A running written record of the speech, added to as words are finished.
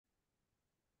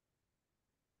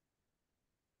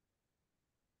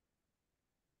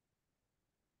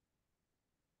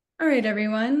All right,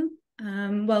 everyone.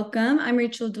 Welcome. I'm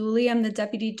Rachel Dooley. I'm the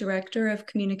Deputy Director of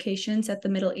Communications at the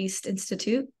Middle East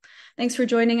Institute. Thanks for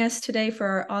joining us today for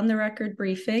our on-the-record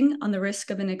briefing on the risk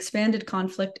of an expanded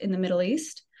conflict in the Middle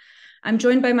East. I'm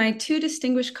joined by my two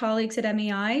distinguished colleagues at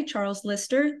MEI, Charles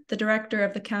Lister, the Director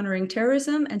of the Countering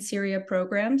Terrorism and Syria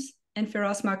programs, and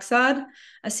Firas Maksad,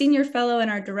 a Senior Fellow and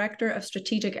our Director of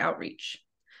Strategic Outreach.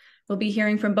 We'll be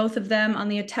hearing from both of them on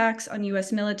the attacks on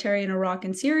U.S. military in Iraq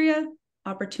and Syria,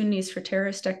 opportunities for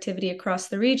terrorist activity across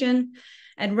the region,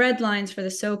 and red lines for the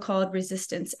so-called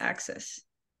resistance axis.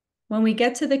 When we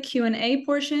get to the Q&A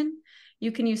portion,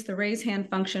 you can use the raise hand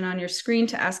function on your screen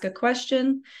to ask a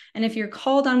question. And if you're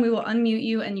called on, we will unmute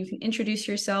you and you can introduce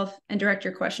yourself and direct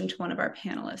your question to one of our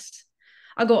panelists.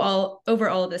 I'll go over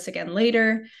all of this again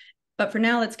later, but for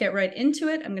now, let's get right into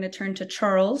it. I'm going to turn to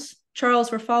Charles.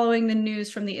 Charles, we're following the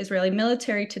news from the Israeli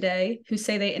military today, who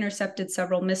say they intercepted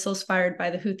several missiles fired by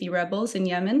the Houthi rebels in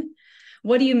Yemen.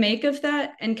 What do you make of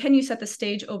that? And can you set the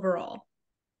stage overall?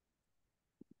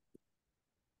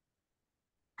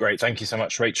 Great. Thank you so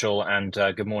much, Rachel, and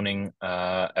good morning,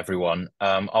 everyone.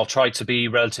 I'll try to be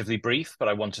relatively brief, but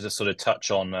I wanted to sort of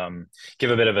touch on,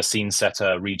 give a bit of a scene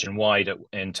setter region-wide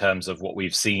in terms of what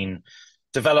we've seen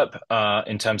develop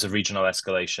in terms of regional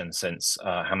escalation since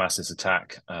Hamas's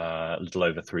attack a little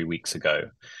over 3 weeks ago.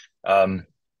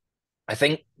 I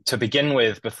think to begin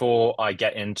with, before I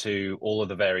get into all of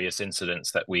the various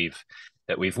incidents that we've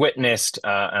witnessed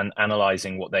and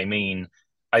analyzing what they mean,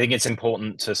 I think it's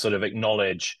important to sort of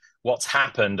acknowledge what's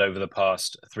happened over the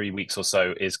past 3 weeks or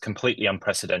so is completely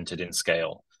unprecedented in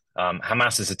scale.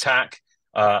 Hamas's attack,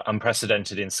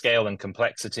 unprecedented in scale and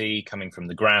complexity, coming from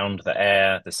the ground, the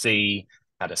air, the sea,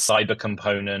 had a cyber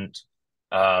component.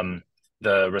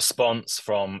 The response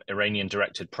from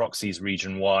Iranian-directed proxies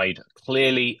region-wide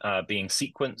clearly being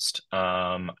sequenced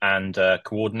and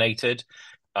coordinated.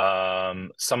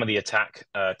 Some of the attack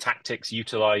tactics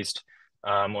utilized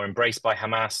or embraced by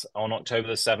Hamas on October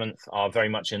the 7th are very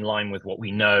much in line with what we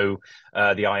know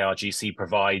the IRGC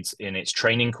provides in its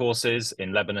training courses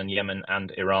in Lebanon, Yemen,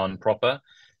 and Iran proper.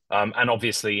 And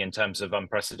obviously, in terms of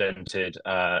unprecedented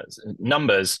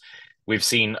numbers, we've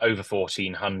seen over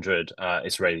 1,400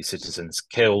 Israeli citizens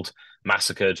killed,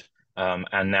 massacred,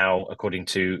 and now, according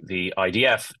to the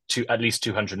IDF, at least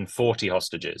 240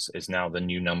 hostages is now the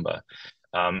new number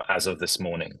as of this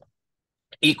morning.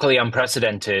 Equally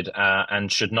unprecedented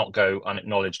and should not go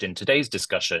unacknowledged in today's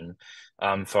discussion,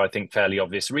 for I think fairly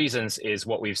obvious reasons, is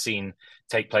what we've seen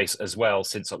take place as well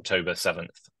since October 7th.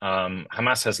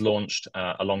 Hamas has launched,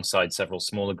 alongside several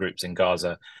smaller groups in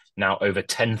Gaza, now over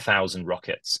 10,000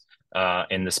 rockets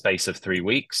in the space of 3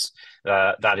 weeks.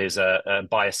 That is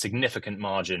by a significant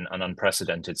margin an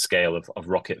unprecedented scale of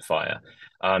rocket fire.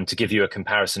 To give you a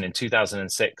comparison, in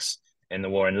 2006, in the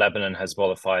war in Lebanon,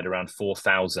 Hezbollah fired around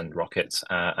 4,000 rockets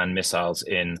and missiles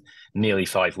in nearly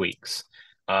 5 weeks.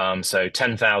 So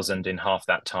 10,000 in half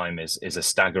that time is a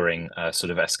staggering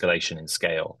sort of escalation in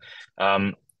scale.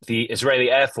 The Israeli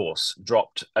Air Force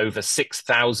dropped over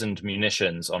 6,000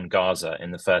 munitions on Gaza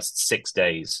in the first 6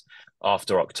 days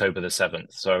after October the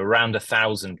 7th, so around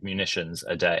 1,000 munitions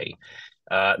a day.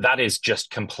 That is just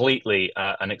completely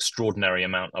an extraordinary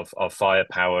amount of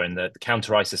firepower. In the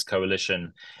counter-ISIS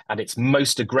coalition, at its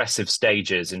most aggressive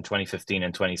stages in 2015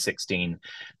 and 2016,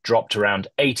 dropped around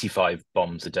 85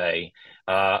 bombs a day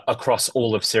across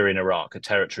all of Syria and Iraq, a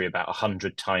territory about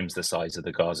 100 times the size of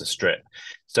the Gaza Strip.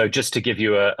 So just to give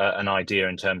you an idea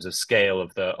in terms of scale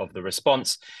of the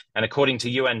response, and according to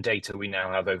UN data, we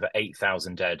now have over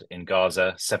 8,000 dead in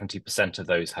Gaza. 70% of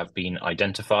those have been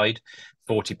identified.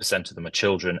 40% of them are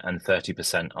children and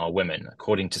 30% are women.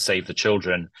 According to Save the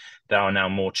Children, there are now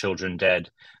more children dead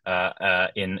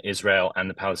in Israel and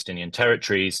the Palestinian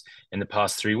territories in the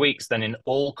past 3 weeks than in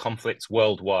all conflicts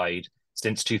worldwide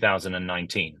since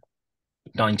 2019.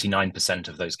 99%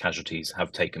 of those casualties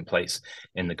have taken place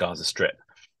in the Gaza Strip.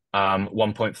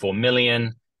 1.4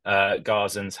 million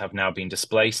Gazans have now been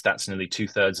displaced. That's nearly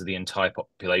 2/3 of the entire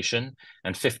population,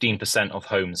 and 15% of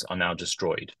homes are now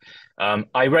destroyed.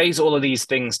 I raise all of these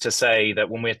things to say that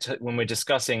when we're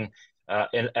discussing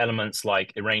elements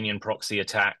like Iranian proxy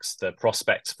attacks, the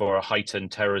prospects for a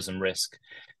heightened terrorism risk,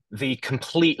 the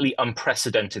completely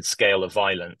unprecedented scale of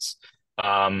violence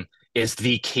is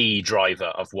the key driver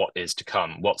of what is to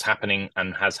come, what's happening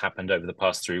and has happened over the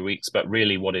past 3 weeks, but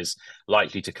really what is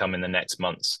likely to come in the next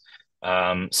months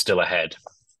still ahead.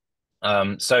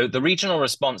 So the regional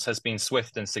response has been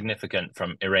swift and significant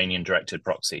from Iranian-directed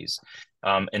proxies.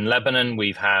 In Lebanon,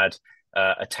 we've had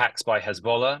attacks by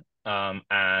Hezbollah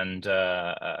and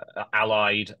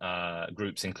allied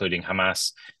groups, including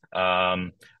Hamas,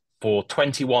 for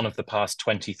 21 of the past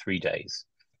 23 days.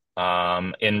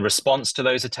 In response to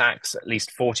those attacks, at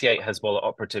least 48 Hezbollah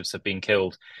operatives have been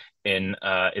killed in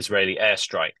Israeli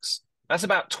airstrikes. That's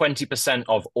about 20%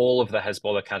 of all of the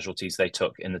Hezbollah casualties they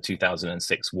took in the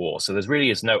 2006 war. So there really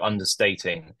is no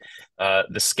understating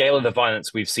the scale of the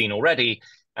violence we've seen already.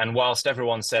 And whilst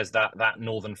everyone says that that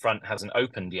northern front hasn't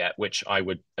opened yet, which I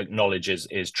would acknowledge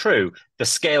is true, the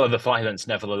scale of the violence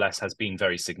nevertheless has been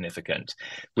very significant.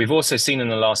 We've also seen in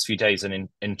the last few days an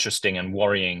interesting and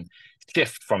worrying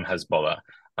shift from Hezbollah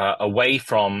away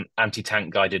from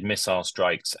anti-tank guided missile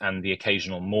strikes and the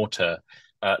occasional mortar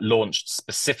launched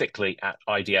specifically at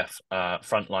IDF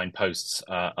frontline posts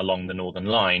along the northern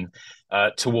line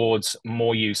towards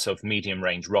more use of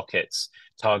medium-range rockets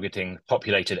targeting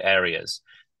populated areas,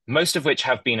 most of which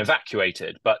have been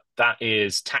evacuated, but that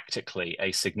is tactically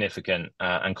a significant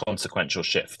and consequential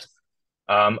shift.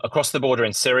 Across the border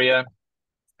in Syria,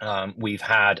 we've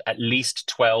had at least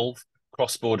 12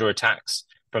 cross-border attacks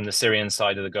from the Syrian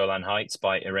side of the Golan Heights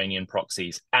by Iranian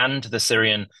proxies and the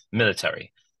Syrian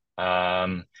military.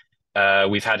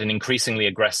 We've had an increasingly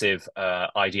aggressive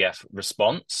IDF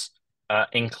response,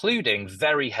 including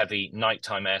very heavy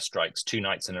nighttime airstrikes 2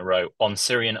 nights in a row on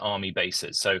Syrian army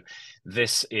bases. So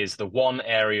this is the one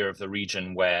area of the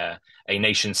region where a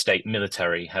nation-state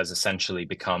military has essentially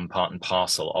become part and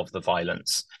parcel of the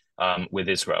violence with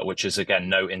Israel, which is, again,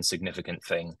 no insignificant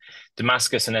thing.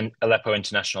 Damascus and Aleppo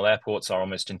international airports are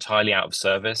almost entirely out of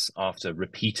service after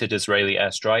repeated Israeli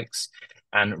airstrikes.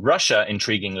 And Russia,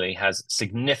 intriguingly, has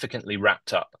significantly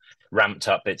ramped up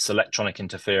its electronic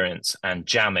interference and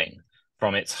jamming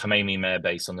from its Khmeimim air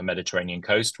base on the Mediterranean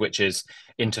coast, which is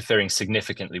interfering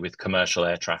significantly with commercial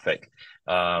air traffic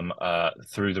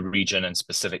through the region and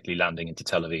specifically landing into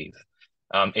Tel Aviv.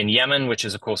 In Yemen, which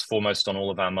is, of course, foremost on all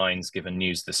of our minds, given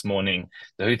news this morning,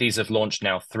 the Houthis have launched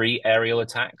now 3 aerial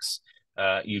attacks,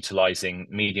 utilizing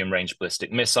medium-range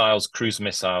ballistic missiles, cruise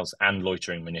missiles, and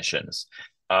loitering munitions.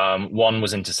 One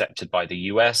was intercepted by the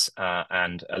US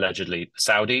and allegedly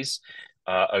Saudis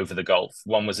over the Gulf.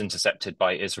 One was intercepted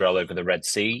by Israel over the Red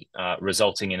Sea,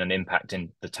 resulting in an impact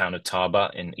in the town of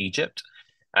Taba in Egypt.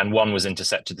 And one was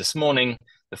intercepted this morning,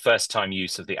 the first time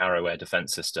use of the Arrow air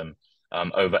defense system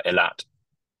over Eilat.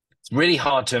 It's really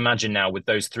hard to imagine now with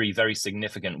those 3 very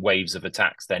significant waves of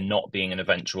attacks, there not being an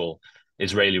eventual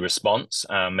Israeli response.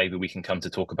 Maybe we can come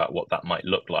to talk about what that might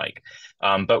look like.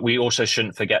 But we also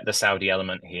shouldn't forget the Saudi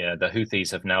element here. The Houthis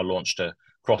have now launched a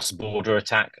cross-border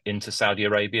attack into Saudi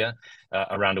Arabia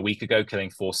around a week ago,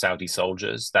 killing 4 Saudi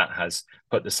soldiers. That has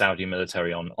put the Saudi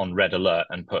military on red alert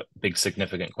and put big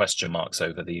significant question marks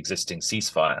over the existing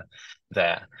ceasefire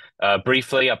there.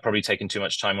 Briefly, I've probably taken too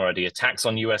much time already. Attacks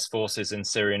on US forces in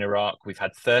Syria and Iraq. We've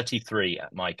had 33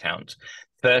 at my count,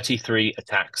 33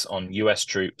 attacks on US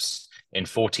troops in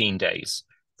 14 days,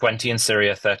 20 in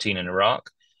Syria, 13 in Iraq.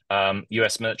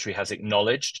 US military has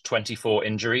acknowledged 24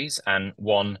 injuries and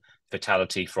 1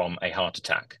 fatality from a heart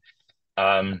attack.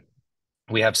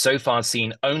 We have so far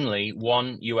seen only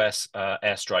 1 US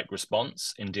airstrike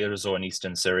response in Deir ez-Zor in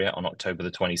eastern Syria on October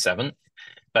the 27th.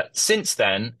 But since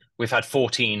then, we've had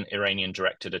 14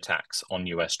 Iranian-directed attacks on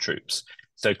US troops.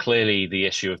 So clearly the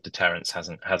issue of deterrence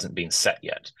hasn't been set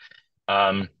yet.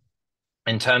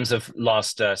 In terms of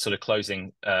last sort of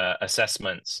closing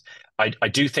assessments, I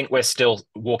do think we're still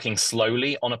walking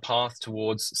slowly on a path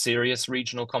towards serious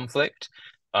regional conflict.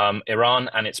 Iran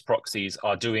and its proxies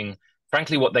are doing,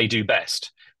 frankly, what they do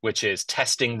best, which is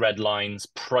testing red lines,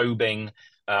 probing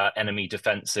enemy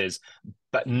defenses,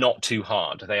 but not too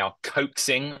hard. They are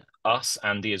coaxing us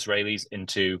and the Israelis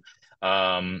into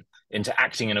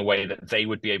acting in a way that they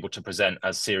would be able to present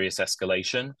as serious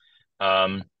escalation.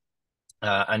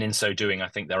 And in so doing, I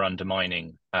think they're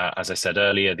undermining, as I said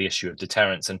earlier, the issue of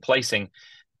deterrence and placing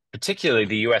particularly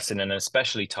the US in an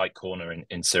especially tight corner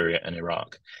in Syria and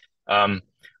Iraq.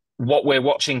 What we're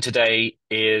watching today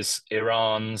is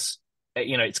Iran's,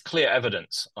 it's clear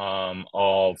evidence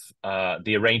of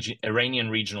the Iranian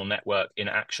regional network in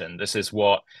action. This is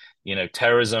what,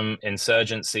 terrorism,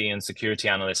 insurgency, and security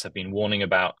analysts have been warning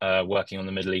about working on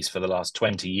the Middle East for the last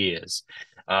 20 years.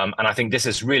 And I think this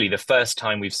is really the first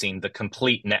time we've seen the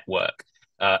complete network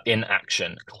in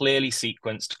action, clearly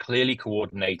sequenced, clearly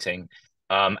coordinating,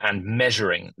 and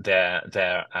measuring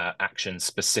their actions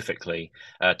specifically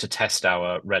to test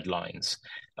our red lines.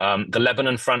 The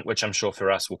Lebanon front, which I'm sure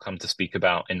Firas will come to speak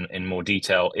about in more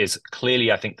detail, is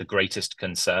clearly, I think, the greatest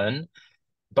concern.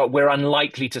 But we're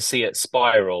unlikely to see it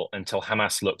spiral until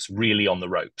Hamas looks really on the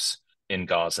ropes in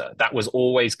Gaza. That was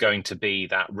always going to be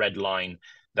that red line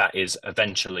that is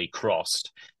eventually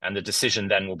crossed. And the decision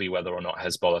then will be whether or not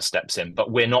Hezbollah steps in.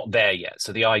 But we're not there yet.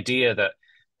 So the idea that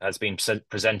has been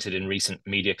presented in recent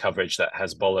media coverage that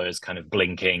Hezbollah is kind of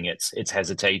blinking, it's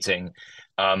hesitating.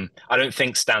 I don't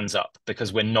think stands up,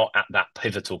 because we're not at that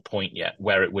pivotal point yet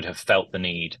where it would have felt the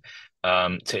need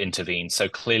to intervene. So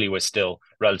clearly we're still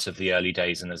relatively early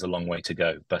days and there's a long way to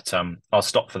go. But I'll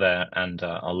stop for there, and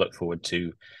I'll look forward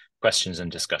to questions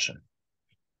and discussion.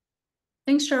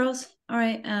 Thanks, Charles. All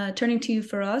right, turning to you,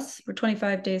 Firas. We're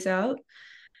 25 days out.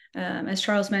 As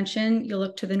Charles mentioned, you'll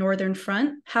look to the Northern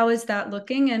Front. How is that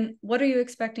looking, and what are you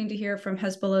expecting to hear from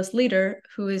Hezbollah's leader,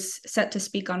 who is set to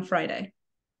speak on Friday?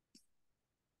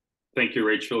 Thank you,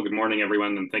 Rachel. Good morning,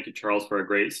 everyone. And thank you, Charles, for a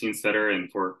great scene setter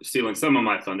and for stealing some of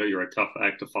my thunder. You're a tough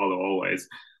act to follow always.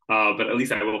 But at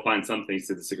least I will find some things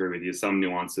to disagree with you, some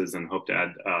nuances, and hope to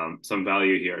add some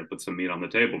value here and put some meat on the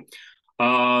table.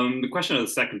 The question of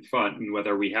the second front and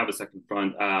whether we have a second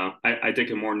front, I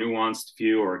take a more nuanced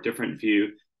view or a different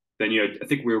view than you. I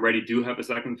think we already do have a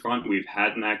second front. We've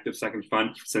had an active second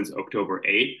front since October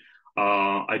 8th.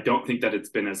 I don't think that it's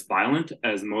been as violent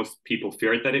as most people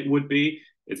feared that it would be.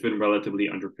 It's been relatively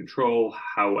under control.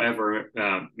 However,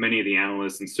 many of the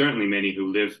analysts, and certainly many who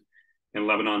live in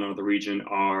Lebanon or the region,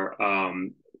 are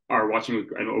watching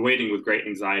and awaiting with great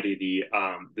anxiety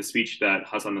the speech that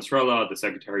Hassan Nasrallah, the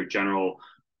Secretary General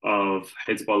of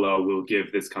Hezbollah, will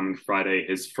give this coming Friday,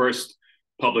 his first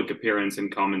public appearance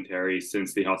and commentary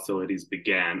since the hostilities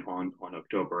began on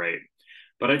October 8th.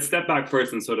 But I'd step back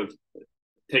first and sort of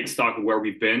take stock of where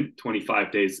we've been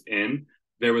 25 days in.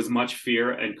 There was much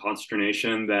fear and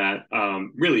consternation that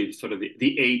really sort of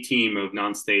the A-team of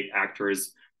non-state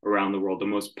actors around the world, the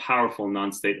most powerful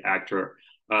non-state actor,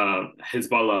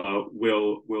 Hezbollah,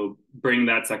 will bring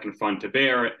that second front to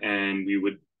bear, and we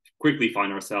would quickly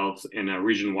find ourselves in a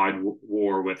region-wide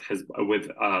war with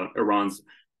Iran's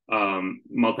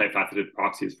multifaceted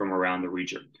proxies from around the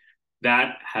region.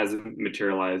 That hasn't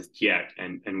materialized yet,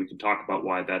 and we can talk about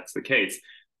why that's the case.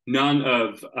 None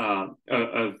of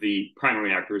the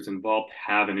primary actors involved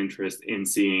have an interest in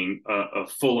seeing a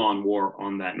full-on war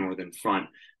on that northern front,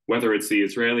 whether it's the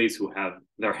Israelis, who have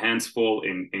their hands full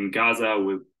in Gaza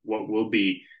with what will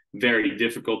be very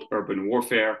difficult urban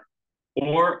warfare,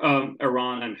 or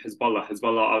Iran and Hezbollah.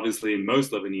 Hezbollah, obviously, in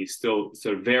most Lebanese, still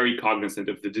sort of very cognizant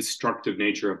of the destructive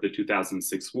nature of the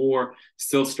 2006 war,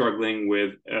 still struggling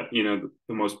with the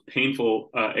most painful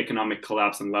economic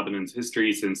collapse in Lebanon's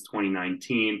history since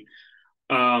 2019,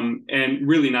 and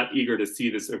really not eager to see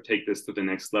this or take this to the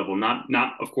next level.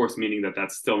 Not of course, meaning that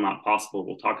that's still not possible.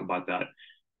 We'll talk about that.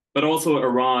 But also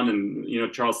Iran,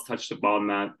 and Charles touched upon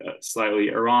that slightly.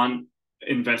 Iran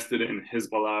invested in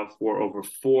Hezbollah for over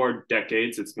 4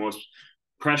 decades, its most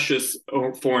precious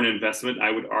foreign investment, I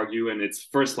would argue, and its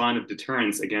first line of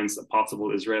deterrence against a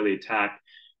possible Israeli attack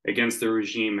against the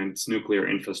regime and its nuclear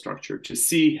infrastructure. To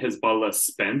see Hezbollah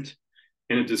spent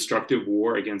in a destructive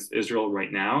war against Israel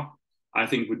right now, I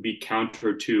think would be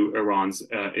counter to Iran's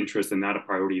interest, and not a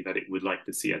priority that it would like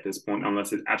to see at this point,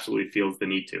 unless it absolutely feels the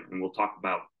need to. And we'll talk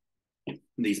about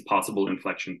these possible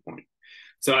inflection points.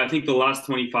 So I think the last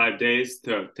 25 days,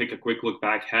 to take a quick look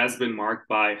back, has been marked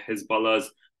by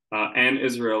Hezbollah's and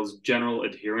Israel's general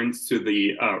adherence to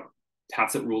the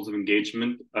tacit rules of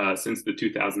engagement since the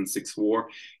 2006 war,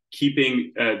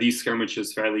 keeping these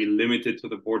skirmishes fairly limited to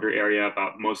the border area,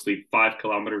 about mostly 5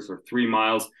 kilometers or 3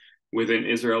 miles within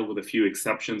Israel, with a few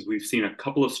exceptions. We've seen a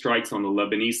couple of strikes on the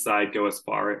Lebanese side go as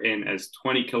far in as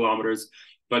 20 kilometers,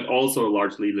 but also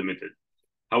largely limited.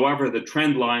 However, the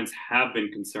trend lines have been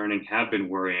concerning, have been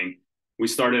worrying. We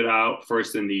started out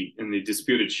first in the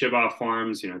disputed Shebaa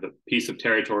farms, the piece of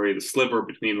territory, the sliver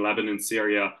between Lebanon,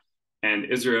 Syria, and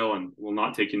Israel, and we'll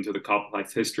not take into the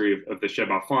complex history of the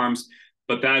Shebaa farms,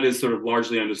 but that is sort of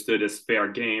largely understood as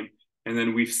fair game. And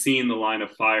then we've seen the line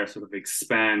of fire sort of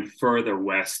expand further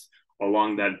west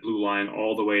along that blue line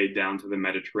all the way down to the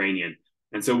Mediterranean.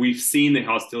 And so we've seen the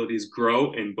hostilities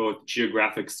grow in both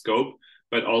geographic scope,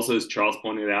 but also, as Charles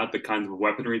pointed out, the kinds of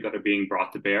weaponry that are being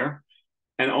brought to bear.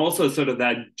 And also sort of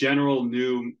that general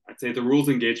new, I'd say the rules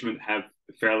engagement have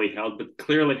fairly held, but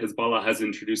clearly Hezbollah has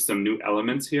introduced some new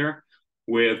elements here,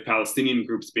 with Palestinian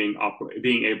groups being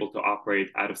able to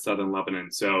operate out of southern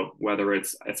Lebanon. So whether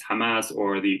it's Hamas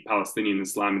or the Palestinian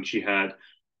Islamic Jihad,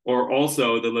 or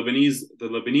also the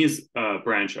Lebanese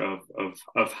branch of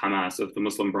Hamas, of the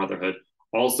Muslim Brotherhood,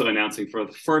 also announcing for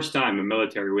the first time a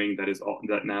military wing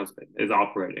that now is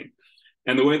operating.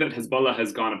 And the way that Hezbollah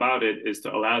has gone about it is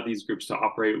to allow these groups to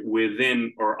operate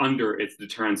within or under its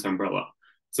deterrence umbrella.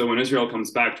 So when Israel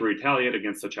comes back to retaliate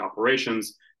against such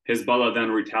operations, Hezbollah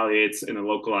then retaliates in a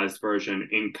localized version,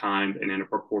 in kind, and in a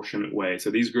proportionate way.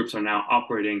 So these groups are now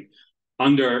operating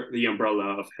under the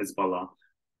umbrella of Hezbollah.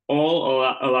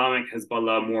 all allowing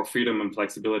Hezbollah more freedom and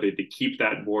flexibility to keep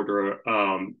that border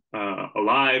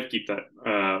alive, keep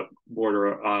that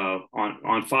border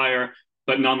on fire,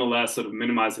 but nonetheless sort of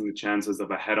minimizing the chances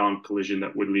of a head-on collision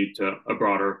that would lead to a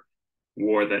broader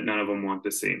war that none of them want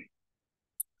to see.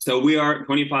 So we are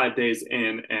 25 days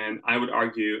in, and I would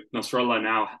argue Nasrallah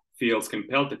now feels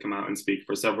compelled to come out and speak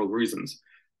for several reasons.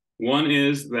 One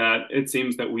is that it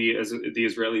seems that we, as the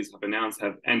Israelis have announced,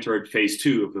 have entered phase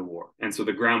 2 of the war. And so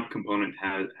the ground component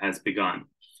has begun.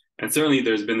 And certainly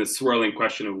there's been this swirling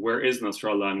question of where is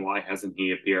Nasrallah and why hasn't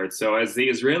he appeared? So as the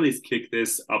Israelis kick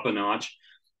this up a notch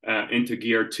into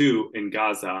gear 2 in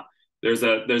Gaza, there's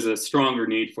a stronger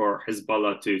need for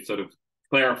Hezbollah to sort of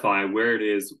clarify where it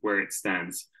is, where it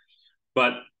stands.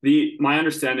 But my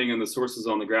understanding and the sources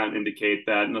on the ground indicate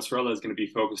that Nasrallah is going to be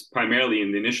focused primarily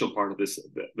in the initial part of this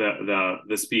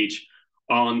the speech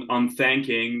on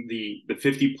thanking the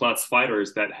 50 plus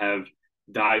fighters that have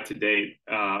died to date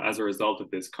as a result of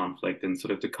this conflict, and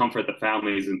sort of to comfort the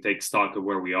families and take stock of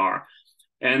where we are.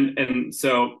 And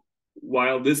so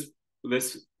while this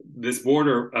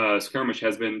border skirmish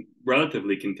has been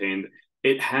relatively contained,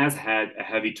 it has had a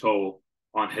heavy toll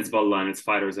on Hezbollah and its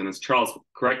fighters. And as Charles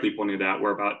correctly pointed out,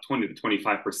 we're about 20 to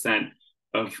 25%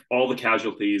 of all the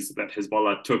casualties that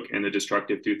Hezbollah took in the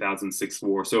destructive 2006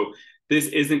 war. So this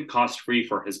isn't cost-free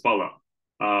for Hezbollah.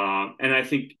 And I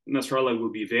think Nasrallah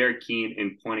will be very keen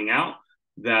in pointing out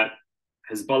that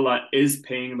Hezbollah is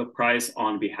paying the price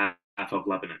on behalf of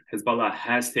Lebanon. Hezbollah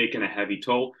has taken a heavy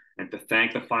toll, and to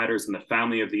thank the fighters and the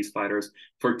family of these fighters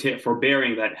for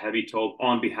bearing that heavy toll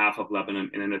on behalf of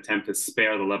Lebanon in an attempt to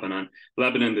spare Lebanon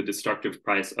the destructive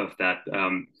price of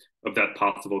that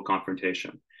possible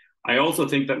confrontation. I also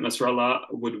think that Nasrallah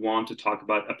would want to talk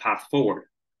about a path forward.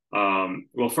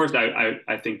 Well, first,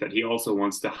 I think that he also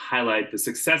wants to highlight the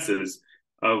successes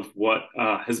of what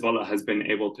Hezbollah has been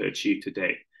able to achieve to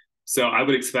date. So I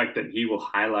would expect that he will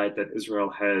highlight that Israel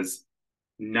has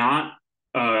not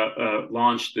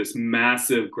launched this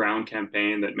massive ground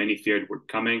campaign that many feared were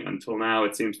coming. Until now,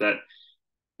 it seems that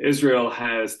Israel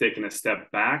has taken a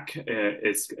step back.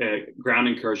 Its ground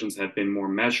incursions have been more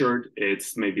measured.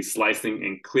 It's maybe slicing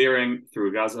and clearing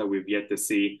through Gaza. We've yet to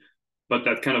see, but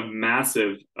that kind of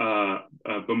massive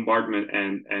bombardment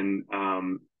and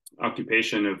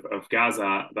occupation of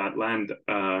Gaza, that land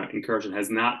incursion, has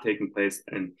not taken place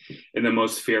in the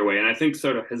most fair way. And I think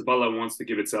sort of Hezbollah wants to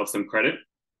give itself some credit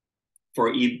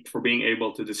for being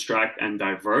able to distract and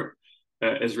divert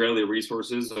Israeli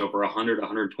resources. Over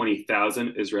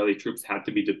 120,000 Israeli troops had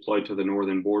to be deployed to the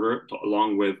northern border,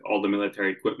 along with all the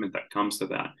military equipment that comes to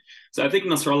that. So I think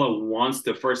Nasrallah wants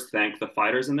to first thank the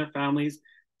fighters and their families.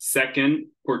 Second,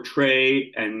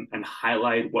 portray and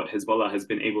highlight what Hezbollah has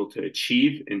been able to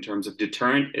achieve in terms of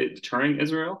deterring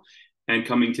Israel and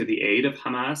coming to the aid of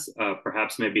Hamas,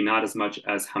 perhaps maybe not as much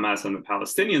as Hamas and the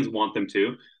Palestinians want them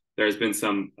to. There's been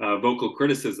some vocal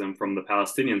criticism from the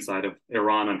Palestinian side of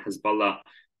Iran and Hezbollah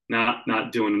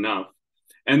not doing enough.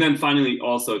 And then finally,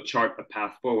 also chart a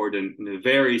path forward in a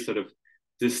very sort of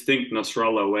distinct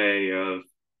Nasrallah way of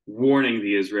warning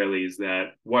the Israelis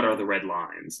that what are the red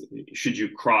lines? Should you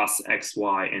cross X,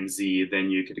 Y, and Z, then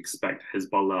you could expect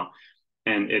Hezbollah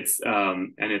and its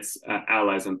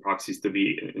allies and proxies to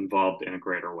be involved in a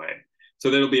greater way.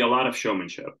 So there'll be a lot of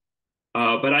showmanship.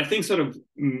 But I think sort of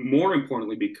more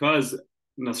importantly, because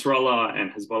Nasrallah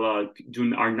and Hezbollah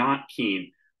are not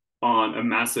keen on a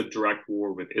massive direct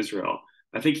war with Israel,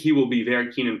 I think he will be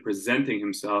very keen in presenting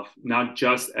himself, not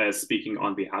just as speaking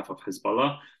on behalf of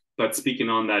Hezbollah, but speaking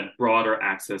on that broader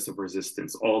axis of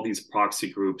resistance, all these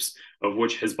proxy groups of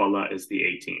which Hezbollah is the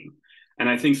A team. And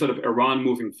I think sort of Iran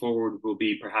moving forward will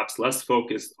be perhaps less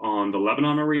focused on the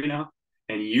Lebanon arena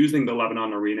and using the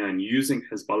Lebanon arena and using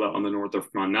Hezbollah on the northern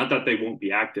front. Not that they won't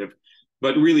be active,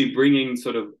 but really bringing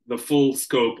sort of the full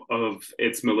scope of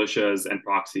its militias and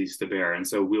proxies to bear. And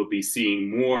so we'll be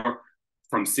seeing more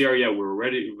from Syria. We're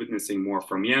already witnessing more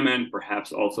from Yemen,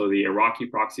 perhaps also the Iraqi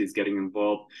proxies getting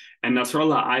involved. And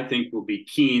Nasrallah, I think, will be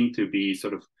keen to be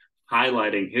sort of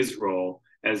highlighting his role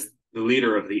as the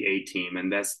leader of the A team, and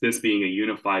that's this being a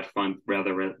unified front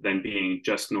rather than being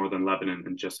just northern Lebanon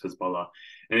and just Hezbollah.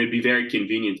 And it'd be very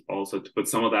convenient also to put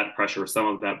some of that pressure, some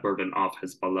of that burden off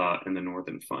Hezbollah in the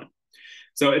northern front.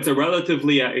 So it's a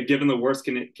relatively, given the worst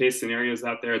case scenarios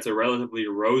out there, it's a relatively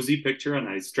rosy picture, and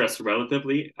I stress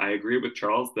relatively. I agree with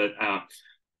Charles that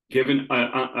given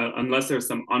unless there's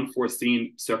some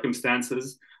unforeseen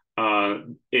circumstances,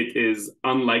 it is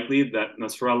unlikely that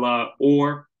Nasrallah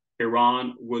or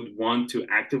Iran would want to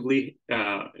actively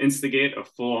instigate a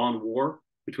full-on war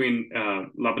between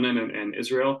Lebanon and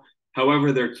Israel.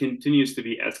 However, there continues to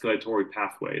be escalatory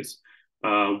pathways.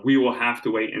 We will have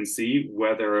to wait and see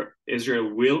whether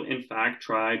Israel will, in fact,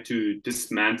 try to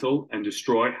dismantle and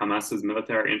destroy Hamas's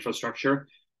military infrastructure,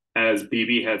 as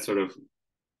Bibi had sort of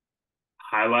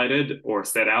highlighted or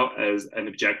set out as an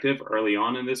objective early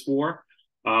on in this war.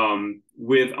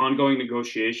 With ongoing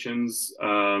negotiations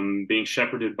being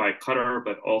shepherded by Qatar,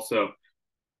 but also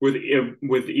with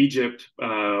Egypt,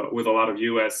 with a lot of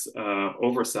U.S.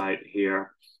 oversight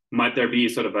here, might there be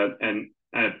sort of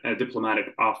a diplomatic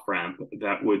off-ramp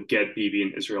that would get Bibi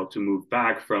and Israel to move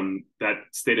back from that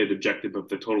stated objective of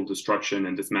the total destruction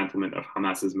and dismantlement of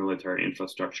Hamas's military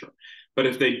infrastructure? But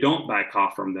if they don't back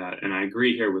off from that, and I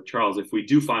agree here with Charles, if we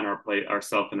do find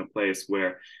ourselves in a place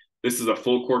where this is a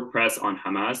full court press on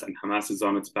Hamas and Hamas is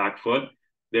on its back foot,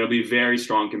 there'll be very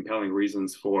strong, compelling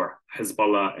reasons for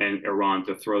Hezbollah and Iran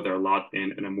to throw their lot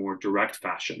in a more direct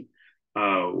fashion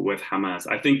with Hamas.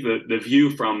 I think the view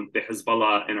from the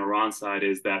Hezbollah and Iran side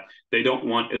is that they don't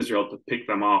want Israel to pick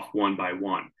them off one by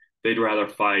one. They'd rather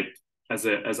fight as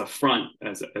a front,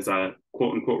 as a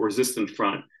quote unquote resistant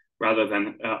front, rather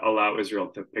than allow Israel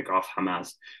to pick off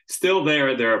Hamas. Still,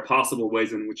 there are possible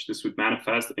ways in which this would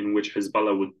manifest, in which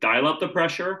Hezbollah would dial up the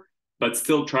pressure, but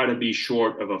still try to be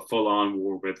short of a full-on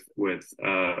war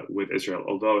with Israel,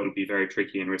 although it'll be very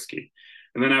tricky and risky.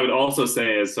 And then I would also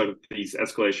say, as sort of these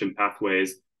escalation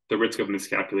pathways, the risk of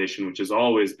miscalculation, which has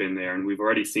always been there, and we've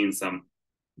already seen some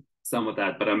of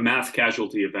that, but a mass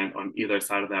casualty event on either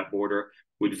side of that border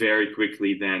would very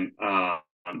quickly then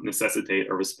necessitate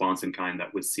a response in kind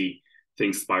that would see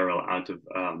things spiral out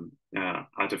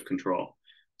of control.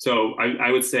 So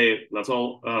I would say let's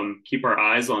all keep our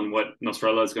eyes on what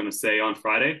Nasrallah is going to say on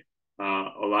Friday. A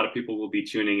lot of people will be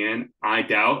tuning in. I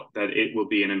doubt that it will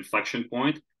be an inflection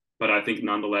point, but I think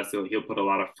nonetheless he'll put a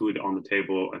lot of food on the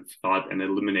table and thought and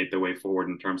illuminate the way forward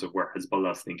in terms of where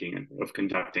Hezbollah is thinking of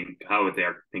conducting, how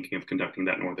they're thinking of conducting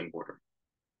that northern border.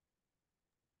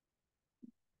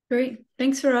 Great.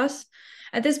 Thanks, Firas.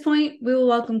 At this point, we will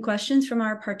welcome questions from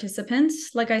our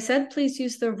participants. Like I said, please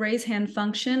use the raise hand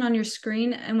function on your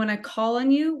screen. And when I call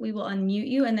on you, we will unmute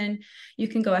you. And then you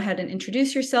can go ahead and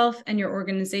introduce yourself and your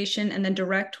organization and then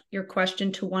direct your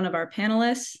question to one of our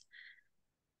panelists.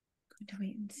 I'm going to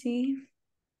wait and see.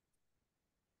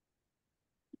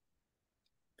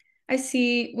 I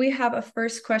see we have a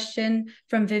first question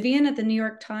from Vivian at the New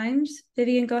York Times.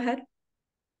 Vivian, go ahead.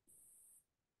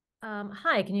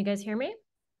 Hi, can you guys hear me?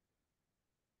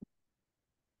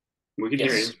 We can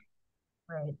hear you.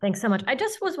 Great, thanks so much. I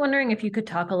just was wondering if you could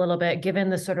talk a little bit, given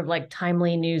the sort of like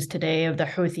timely news today of the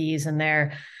Houthis and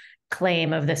their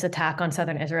claim of this attack on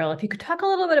southern Israel, if you could talk a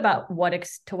little bit about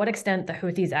to what extent the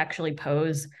Houthis actually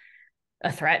pose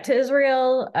a threat to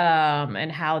Israel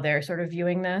and how they're sort of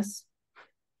viewing this.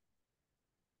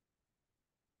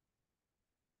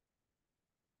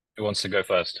 Who wants to go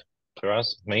first?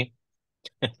 Firas? Me?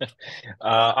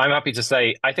 I'm happy to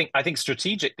say, I think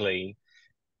strategically,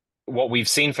 what we've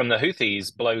seen from the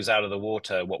Houthis blows out of the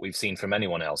water what we've seen from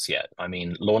anyone else yet. I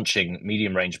mean, launching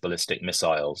medium-range ballistic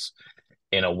missiles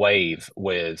in a wave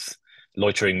with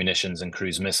loitering munitions and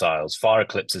cruise missiles far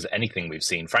eclipses anything we've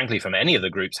seen, frankly, from any of the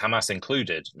groups, Hamas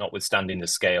included, notwithstanding the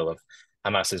scale of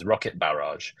Hamas's rocket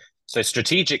barrage. So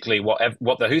strategically, what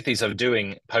the Houthis are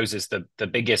doing poses the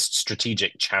biggest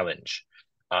strategic challenge.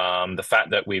 The fact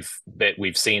that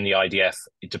we've seen the IDF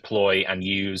deploy and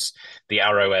use the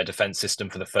Arrow air defense system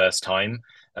for the first time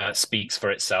speaks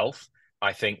for itself.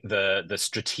 I think the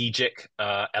strategic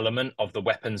element of the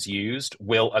weapons used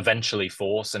will eventually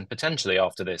force, and potentially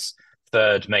after this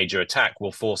third major attack,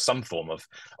 will force some form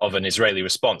of an Israeli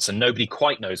response. And nobody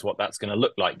quite knows what that's going to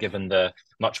look like, given the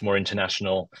much more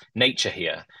international nature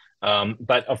here.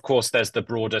 But of course, there's the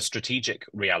broader strategic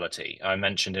reality. I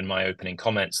mentioned in my opening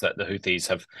comments that the Houthis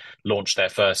have launched their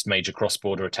first major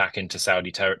cross-border attack into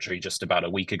Saudi territory just about a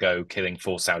week ago, killing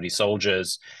 4 Saudi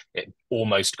soldiers. It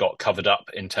almost got covered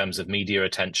up in terms of media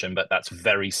attention, but that's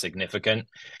very significant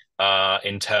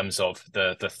in terms of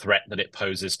the threat that it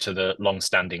poses to the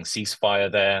long-standing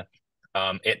ceasefire there.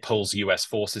 It pulls US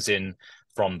forces in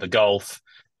from the Gulf.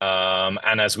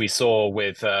 And as we saw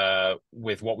with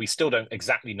what we still don't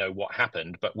exactly know what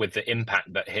happened, but with the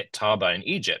impact that hit Taba in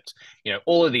Egypt,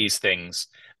 all of these things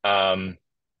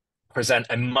present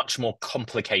a much more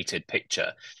complicated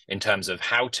picture in terms of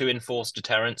how to enforce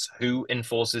deterrence, who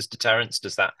enforces deterrence.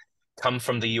 Does that come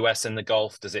from the US in the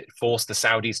Gulf? Does it force the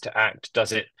Saudis to act?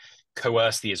 Does it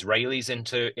coerce the Israelis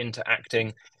into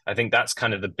acting? I think that's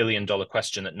kind of the billion-dollar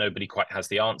question that nobody quite has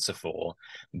the answer for.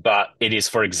 But it is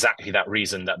for exactly that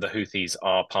reason that the Houthis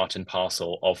are part and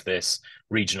parcel of this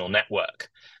regional network.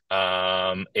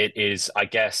 It is, I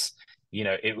guess,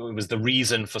 it was the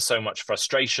reason for so much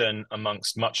frustration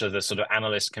amongst much of the sort of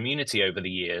analyst community over the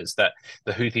years, that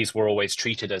the Houthis were always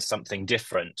treated as something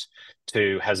different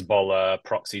to Hezbollah,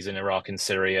 proxies in Iraq and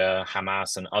Syria,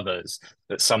 Hamas and others,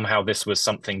 that somehow this was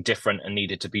something different and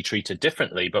needed to be treated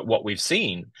differently. But what we've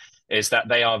seen is that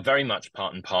they are very much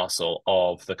part and parcel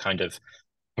of the kind of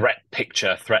threat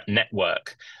picture, threat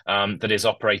network that is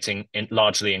operating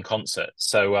largely in concert.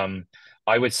 So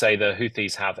I would say the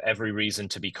Houthis have every reason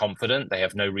to be confident. They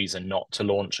have no reason not to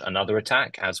launch another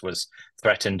attack, as was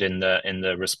threatened in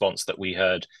the response that we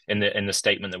heard in the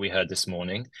statement that we heard this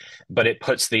morning. But it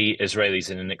puts the Israelis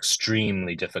in an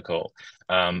extremely difficult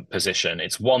position.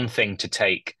 It's one thing to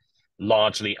take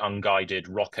largely unguided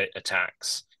rocket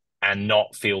attacks and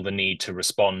not feel the need to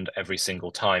respond every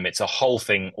single time. It's a whole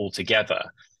thing altogether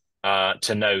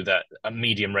to know that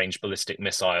medium-range ballistic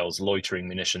missiles, loitering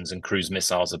munitions, and cruise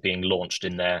missiles are being launched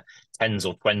in their 10s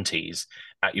or 20s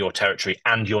at your territory,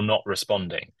 and you're not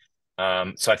responding.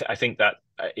 So I think that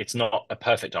it's not a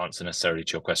perfect answer necessarily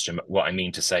to your question, but what I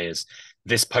mean to say is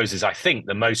this poses, I think,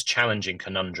 the most challenging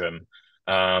conundrum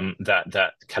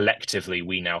that collectively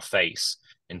we now face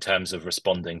in terms of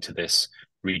responding to this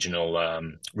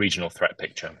regional threat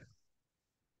picture.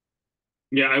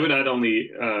 Yeah, I would add only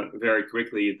very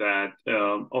quickly that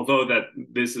although that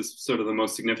this is sort of the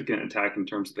most significant attack in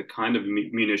terms of the kind of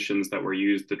munitions that were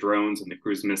used, the drones and the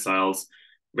cruise missiles,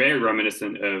 very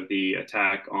reminiscent of the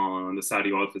attack on the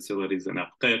Saudi oil facilities in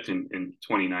Aqiq in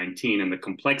 2019, and the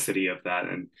complexity of that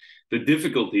and the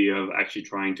difficulty of actually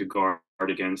trying to guard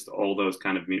against all those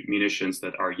kind of munitions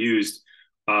that are used,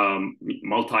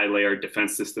 multi-layered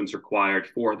defense systems required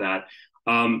for that.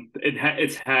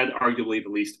 It's had arguably the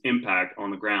least impact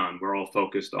on the ground. We're all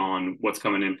focused on what's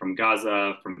coming in from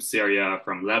Gaza, from Syria,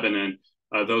 from Lebanon.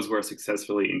 Those were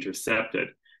successfully intercepted.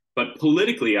 But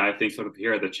politically, I think sort of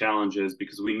here are the challenges,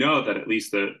 because we know that at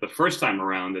least the first time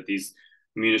around that these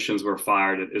munitions were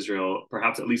fired at Israel,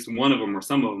 perhaps at least one of them or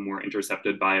some of them were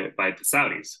intercepted by the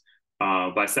Saudis,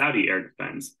 by Saudi air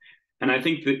defense. And I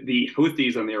think that the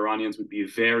Houthis and the Iranians would be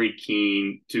very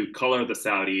keen to color the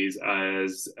Saudis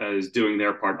as doing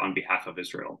their part on behalf of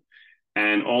Israel.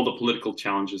 And all the political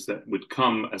challenges that would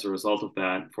come as a result of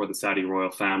that for the Saudi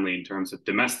royal family in terms of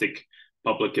domestic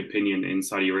public opinion in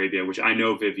Saudi Arabia, which I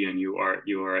know, Vivian, you are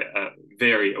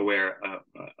very aware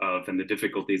of, and the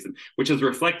difficulties, which is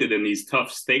reflected in these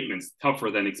tough statements, tougher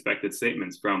than expected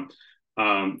statements from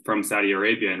Saudi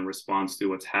Arabia in response to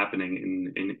what's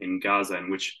happening in Gaza, and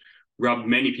which rubbed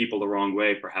many people the wrong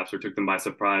way, perhaps, or took them by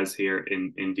surprise here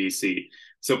in DC.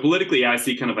 So politically, I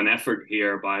see kind of an effort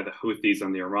here by the Houthis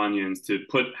and the Iranians to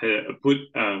put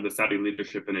the Saudi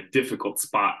leadership in a difficult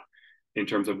spot in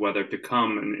terms of whether to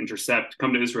come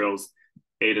to Israel's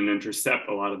aid and intercept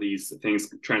a lot of these things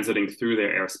transiting through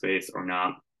their airspace or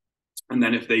not. And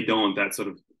then if they don't, that sort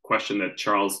of question that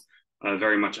Charles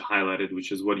very much highlighted,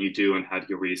 which is what do you do and how do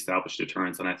you reestablish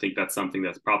deterrence? And I think that's something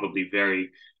that's probably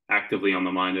very actively on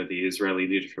the mind of the Israeli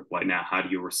leadership right now. How do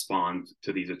you respond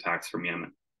to these attacks from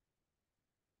Yemen?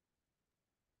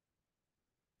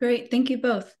 Great, thank you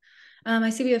both. I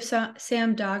see we have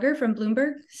Sam Dogger from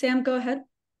Bloomberg. Sam, go ahead.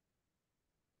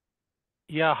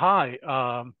 Yeah, hi.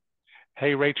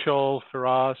 Hey, Rachel,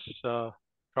 Firas,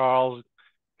 Charles,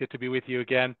 good to be with you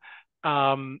again.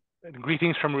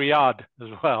 Greetings from Riyadh as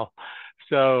well.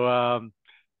 So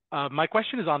my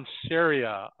question is on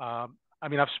Syria. I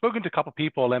mean, I've spoken to a couple of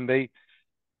people, and they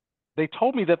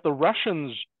told me that the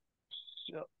Russians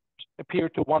appear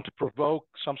to want to provoke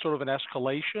some sort of an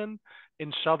escalation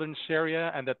in southern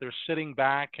Syria, and that they're sitting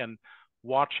back and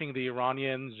watching the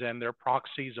Iranians and their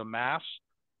proxies amass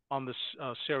on the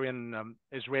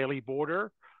Syrian-Israeli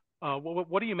border.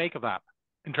 What do you make of that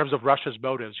in terms of Russia's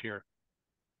motives here?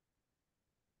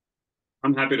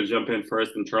 I'm happy to jump in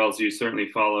first. And Charles, you certainly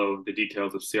follow the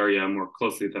details of Syria more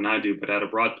closely than I do, but at a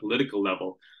broad political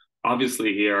level,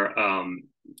 obviously here,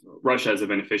 Russia is a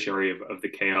beneficiary of the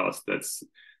chaos that's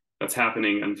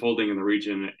happening, unfolding in the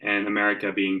region, and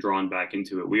America being drawn back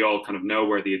into it. We all kind of know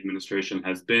where the administration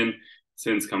has been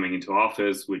since coming into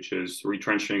office, which is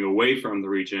retrenching away from the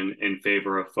region in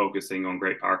favor of focusing on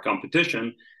great power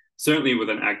competition, certainly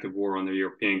with an active war on the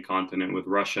European continent, with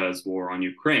Russia's war on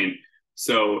Ukraine.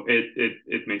 So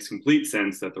it makes complete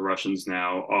sense that the Russians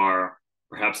now are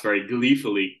perhaps very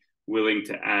gleefully willing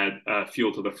to add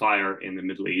fuel to the fire in the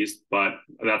Middle East. But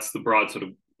that's the broad sort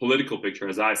of political picture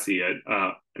as I see it.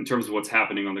 In terms of what's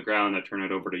happening on the ground, I turn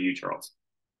it over to you, Charles.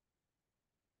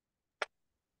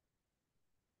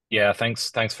 Yeah,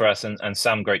 thanks for us, and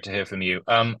Sam, great to hear from you.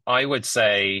 I would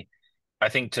say, I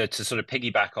think to sort of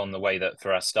piggyback on the way that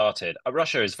Firas started,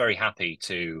 Russia is very happy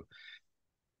to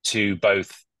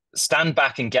both stand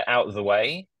back and get out of the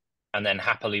way and then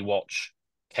happily watch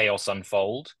chaos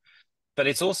unfold. But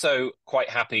it's also quite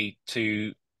happy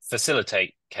to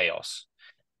facilitate chaos.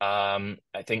 I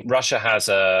think Russia has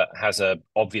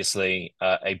obviously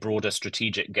a broader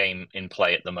strategic game in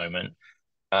play at the moment,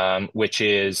 which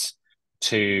is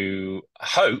to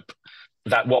hope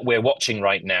that what we're watching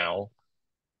right now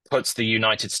puts the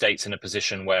United States in a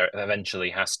position where it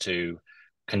eventually has to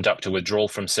conduct a withdrawal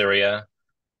from Syria,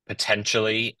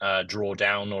 potentially draw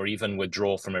down or even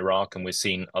withdraw from Iraq. And we've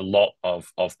seen a lot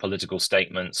of political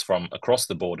statements from across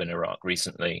the board in Iraq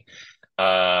recently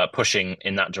pushing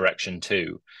in that direction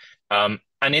too. And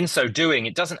in so doing,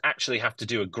 it doesn't actually have to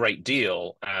do a great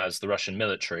deal as the Russian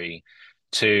military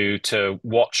to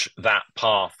watch that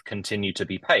path continue to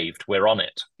be paved. We're on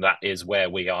it. That is where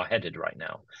we are headed right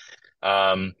now.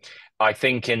 I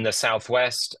think in the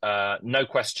southwest, no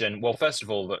question. Well, first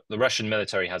of all, the Russian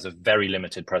military has a very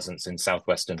limited presence in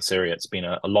southwestern Syria. It's been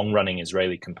a long-running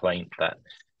Israeli complaint that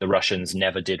the Russians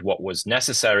never did what was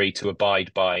necessary to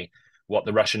abide by what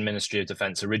the Russian Ministry of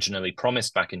Defense originally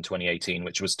promised back in 2018,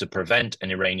 which was to prevent an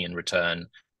Iranian return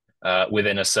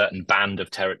within a certain band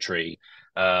of territory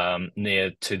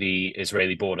near to the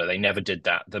Israeli border. They never did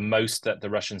that. The most that the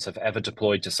Russians have ever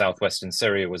deployed to southwestern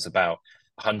Syria was about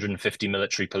 150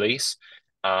 military police,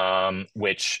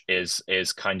 which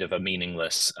is kind of a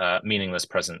meaningless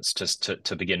presence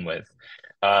to begin with.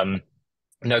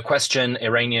 No question,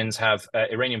 Iranian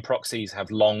proxies have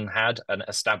long had an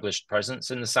established presence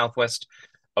in the southwest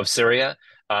of Syria.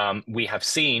 We have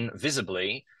seen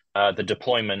visibly the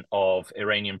deployment of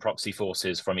Iranian proxy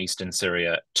forces from eastern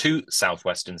Syria to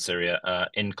southwestern Syria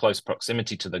in close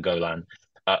proximity to the Golan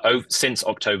since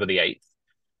October the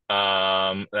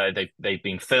 8th. They've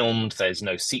been filmed. There's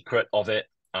no secret of it.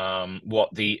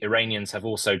 What the Iranians have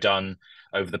also done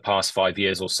over the past 5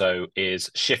 years or so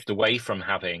is shift away from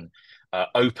having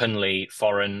openly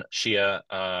foreign Shia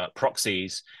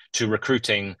proxies to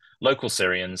recruiting local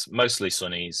Syrians, mostly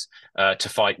Sunnis, to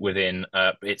fight within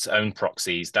its own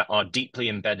proxies that are deeply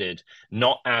embedded,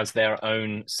 not as their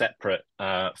own separate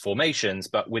formations,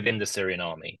 but within the Syrian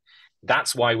army.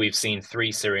 That's why we've seen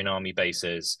 3 Syrian army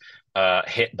bases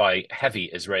hit by heavy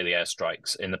Israeli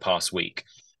airstrikes in the past week.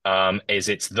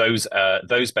 It's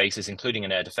those bases, including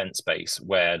an air defense base,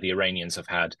 where the Iranians have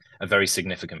had a very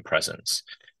significant presence.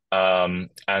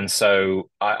 And so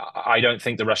I don't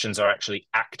think the Russians are actually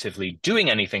actively doing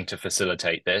anything to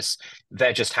facilitate this.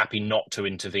 They're just happy not to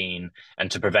intervene and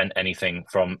to prevent anything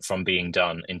from being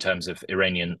done in terms of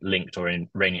Iranian linked or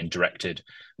Iranian directed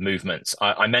movements.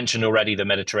 I mentioned already the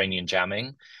Mediterranean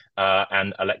jamming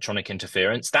and electronic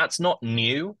interference. That's not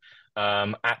new.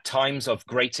 At times of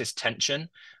greatest tension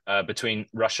between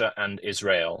Russia and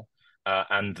Israel,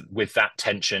 and with that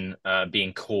tension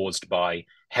being caused by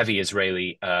heavy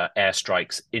Israeli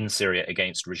airstrikes in Syria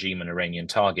against regime and Iranian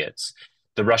targets,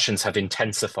 the Russians have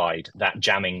intensified that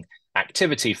jamming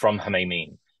activity from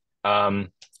Khamenei.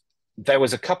 There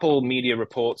was a couple media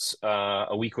reports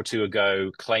a week or two ago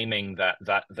claiming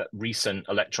that recent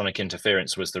electronic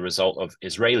interference was the result of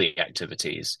Israeli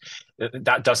activities.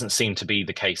 That doesn't seem to be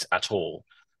the case at all.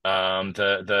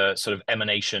 The sort of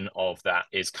emanation of that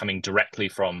is coming directly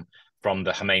from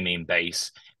the Khamenei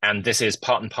base. And this is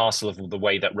part and parcel of the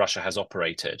way that Russia has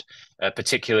operated,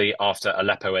 particularly after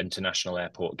Aleppo International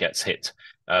Airport gets hit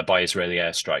by Israeli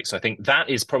airstrikes. So I think that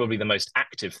is probably the most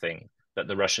active thing that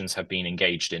the Russians have been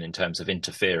engaged in terms of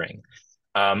interfering.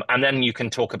 And then you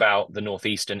can talk about the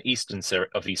northeast and east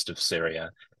of Syria,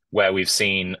 where we've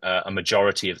seen a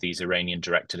majority of these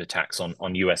Iranian-directed attacks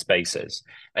on US bases.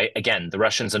 Again, the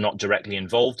Russians are not directly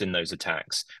involved in those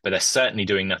attacks, but they're certainly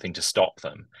doing nothing to stop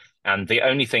them. And the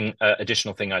only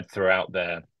additional thing I'd throw out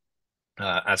there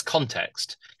as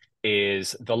context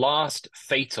is the last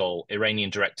fatal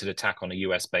Iranian-directed attack on a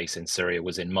US base in Syria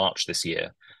was in March this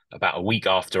year, about a week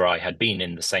after I had been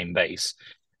in the same base.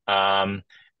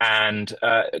 And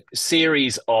a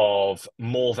series of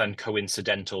more than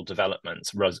coincidental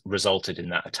developments resulted in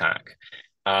that attack.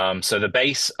 So the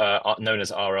base, known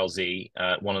as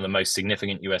RLZ, one of the most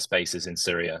significant US bases in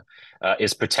Syria,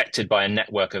 is protected by a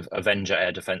network of Avenger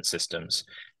air defense systems,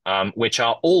 which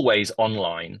are always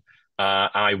online.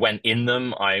 I went in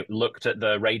them, I looked at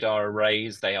the radar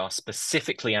arrays. They are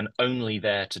specifically and only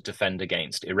there to defend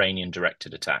against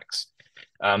Iranian-directed attacks.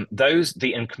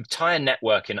 The entire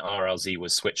network in RLZ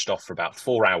was switched off for about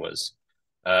 4 hours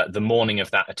the morning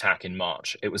of that attack in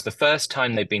March. It was the first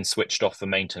time they'd been switched off for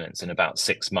maintenance in about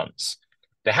 6 months.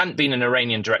 There hadn't been an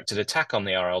Iranian-directed attack on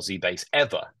the RLZ base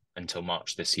ever until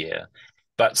March this year.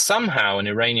 But somehow an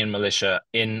Iranian militia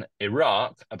in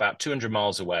Iraq, about 200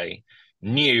 miles away,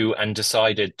 knew and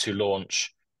decided to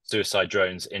launch suicide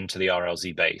drones into the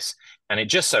RLZ base. And it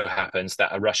just so happens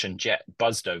that a Russian jet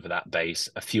buzzed over that base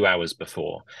a few hours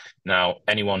before. Now,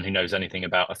 anyone who knows anything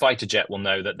about a fighter jet will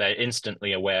know that they're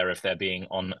instantly aware if they're being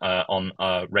on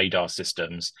radar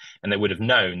systems, and they would have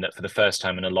known that for the first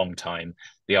time in a long time,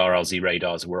 the RLZ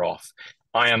radars were off.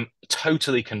 I am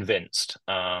totally convinced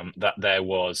that there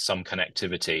was some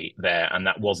connectivity there, and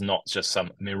that was not just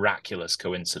some miraculous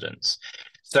coincidence.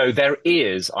 So there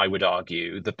is, I would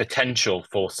argue, the potential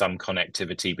for some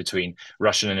connectivity between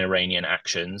Russian and Iranian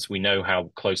actions. We know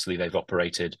how closely they've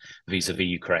operated vis-a-vis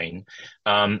Ukraine.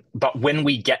 But when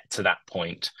we get to that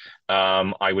point,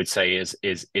 I would say is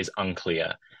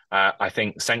unclear. I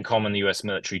think CENTCOM and the US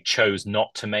military chose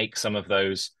not to make some of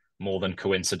those more than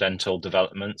coincidental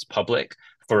developments public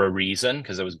for a reason,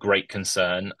 because there was great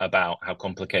concern about how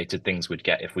complicated things would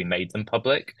get if we made them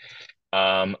public.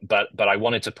 But I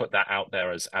wanted to put that out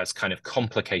there as kind of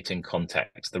complicating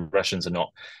context. The Russians are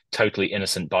not totally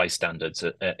innocent bystanders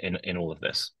in all of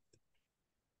this.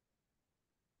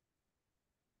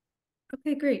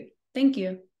 Okay, great. Thank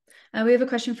you. We have a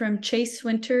question from Chase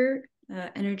Winter,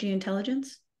 Energy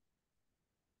Intelligence.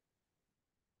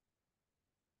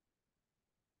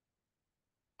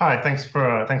 Hi, thanks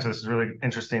for this. Is really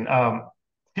interesting. Can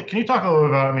you talk a little bit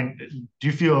about, I mean, do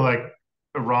you feel like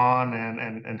Iran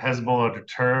and Hezbollah are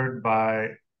deterred by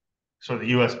sort of the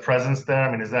U.S. presence there?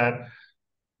 I mean, is that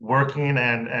working?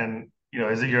 And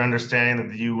is it your understanding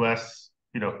that the U.S.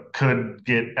 could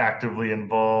get actively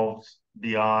involved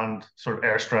beyond sort of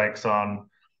airstrikes on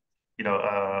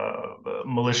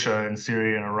militia in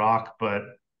Syria and Iraq, but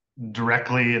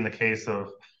directly in the case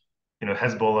of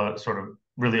Hezbollah sort of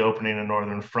really opening a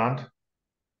northern front?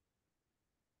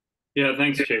 Yeah,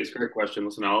 thanks, Chase. Great question.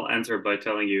 Listen, I'll answer by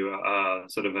telling you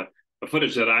sort of a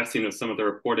footage that I've seen of some of the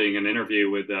reporting, an interview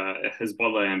with a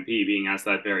Hezbollah MP being asked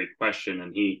that very question,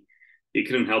 and he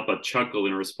couldn't help but chuckle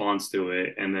in response to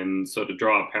it, and then sort of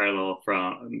draw a parallel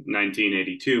from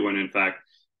 1982, when in fact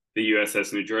the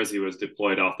USS New Jersey was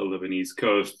deployed off the Lebanese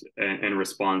coast in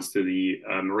response to the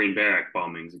Marine barrack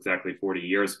bombings exactly 40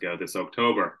 years ago this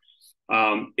October.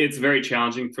 It's very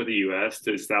challenging for the U.S.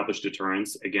 to establish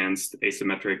deterrence against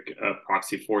asymmetric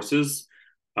proxy forces.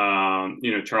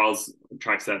 Charles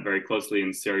tracks that very closely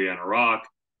in Syria and Iraq.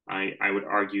 I would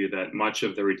argue that much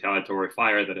of the retaliatory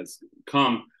fire that has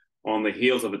come on the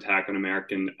heels of attack on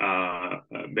American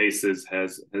bases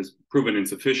has proven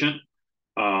insufficient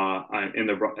in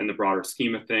the broader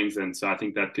scheme of things, and so I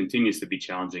think that continues to be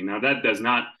challenging. Now, that does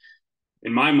not,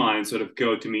 in my mind, sort of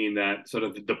go to mean that sort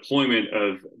of the deployment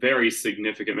of very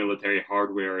significant military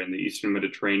hardware in the Eastern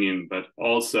Mediterranean, but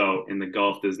also in the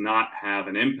Gulf, does not have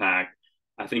an impact.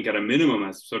 I think at a minimum,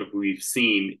 as sort of we've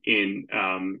seen in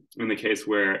the case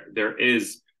where there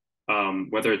is,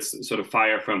 whether it's sort of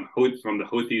fire from the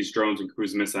Houthis, drones and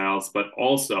cruise missiles, but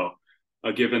also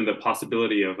given the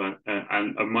possibility of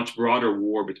a much broader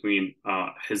war between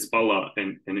Hezbollah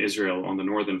and Israel on the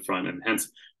northern front. And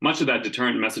hence, much of that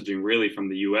deterrent messaging really from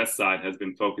the US side has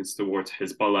been focused towards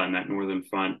Hezbollah and that northern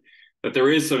front. But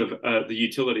there is sort of the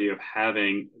utility of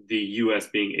having the US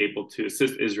being able to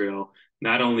assist Israel,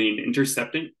 not only in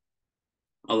intercepting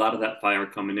a lot of that fire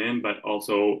coming in, but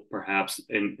also perhaps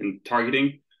in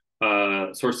targeting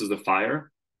sources of fire.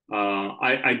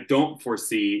 I don't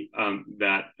foresee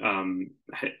that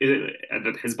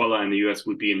Hezbollah and the U.S.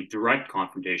 would be in direct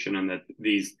confrontation, and that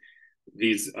these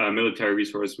military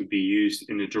resources would be used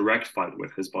in a direct fight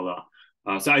with Hezbollah.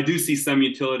 So I do see some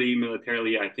utility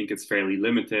militarily. I think it's fairly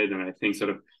limited, and I think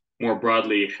sort of more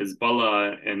broadly,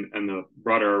 Hezbollah and the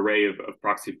broader array of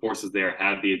proxy forces there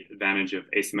have the advantage of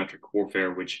asymmetric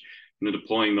warfare, which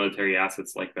deploying military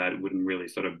assets like that wouldn't really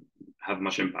sort of have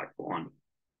much impact on.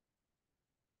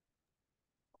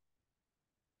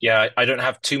 Yeah, I don't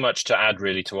have too much to add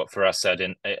really to what Firas said.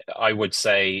 And I would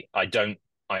say I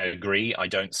agree. I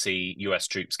don't see US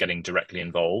troops getting directly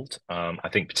involved. I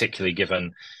think particularly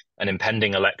given an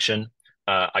impending election,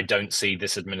 I don't see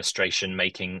this administration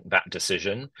making that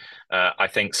decision. I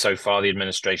think so far the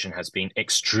administration has been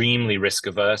extremely risk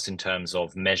averse in terms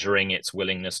of measuring its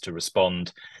willingness to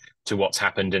respond to what's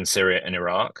happened in Syria and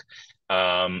Iraq.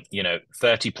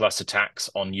 30 plus attacks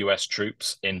on US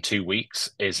troops in 2 weeks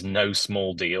is no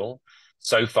small deal.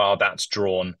 So far, that's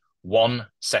drawn one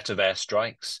set of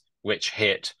airstrikes, which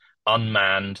hit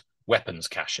unmanned weapons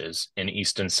caches in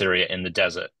eastern Syria in the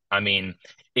desert. I mean,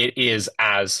 it is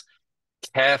as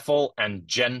careful and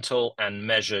gentle and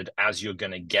measured as you're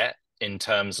going to get in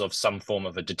terms of some form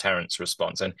of a deterrence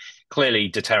response. And clearly,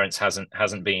 deterrence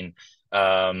hasn't been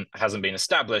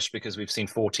established because we've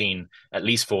seen at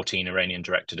least 14 Iranian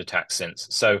directed attacks since.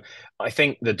 So I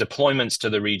think the deployments to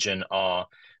the region are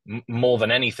more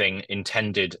than anything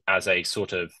intended as a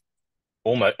sort of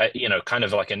almost, kind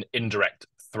of like an indirect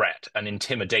threat, an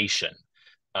intimidation.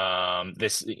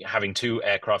 This having two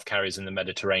aircraft carriers in the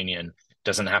Mediterranean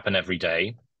doesn't happen every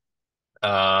day.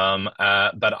 But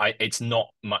it's not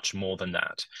much more than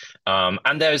that.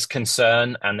 And there's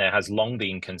concern, and there has long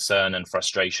been concern and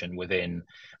frustration within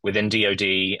DoD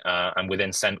and within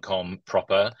CENTCOM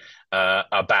proper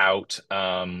about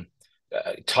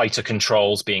tighter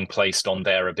controls being placed on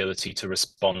their ability to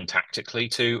respond tactically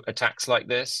to attacks like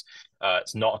this.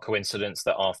 It's not a coincidence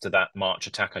that after that March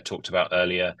attack I talked about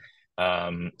earlier,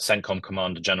 CENTCOM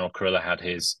Commander General Kurilla had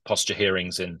his posture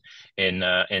hearings in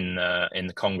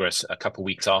the Congress a couple of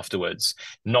weeks afterwards.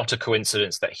 Not a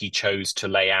coincidence that he chose to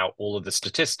lay out all of the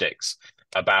statistics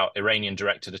about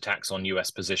Iranian-directed attacks on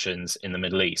US positions in the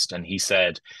Middle East. And he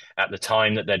said at the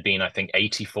time that there'd been, I think,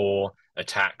 84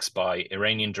 attacks by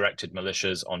Iranian-directed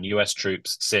militias on US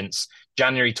troops since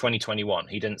January 2021.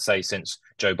 He didn't say since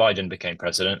Joe Biden became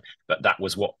president, but that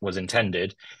was what was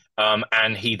intended.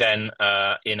 And he then,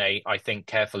 in a, I think,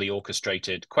 carefully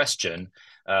orchestrated question,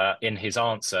 in his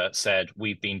answer said,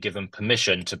 we've been given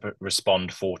permission to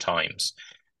respond 4 times.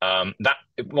 That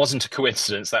it wasn't a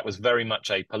coincidence. That was very much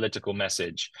a political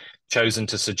message chosen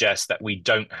to suggest that we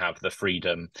don't have the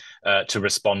freedom to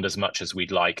respond as much as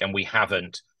we'd like, and we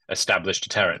haven't established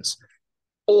deterrence.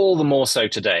 All the more so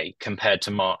today compared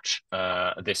to March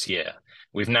this year.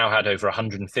 We've now had over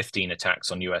 115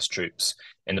 attacks on US troops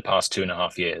in the past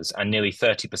 2.5 years, and nearly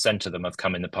 30% of them have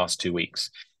come in the past 2 weeks.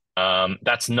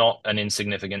 That's not an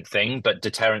insignificant thing, but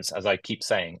deterrence, as I keep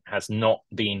saying, has not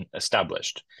been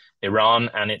established. Iran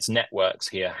and its networks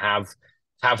here have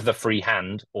the free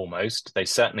hand almost. They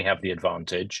certainly have the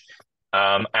advantage.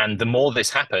 And the more this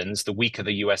happens, the weaker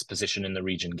the US position in the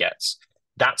region gets.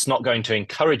 That's not going to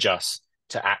encourage us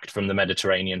to act from the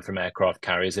Mediterranean from aircraft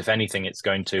carriers. If anything, it's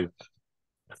going to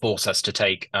force us to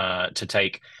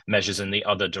take measures in the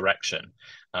other direction.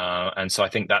 And so I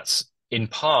think that's in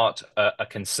part a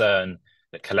concern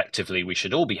that collectively we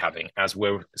should all be having, as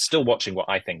we're still watching what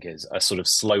I think is a sort of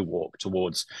slow walk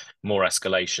towards more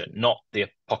escalation, not the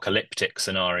apocalyptic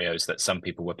scenarios that some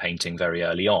people were painting very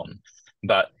early on.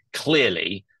 But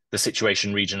clearly, the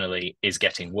situation regionally is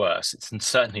getting worse. It's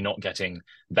certainly not getting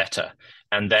better.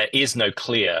 And there is no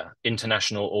clear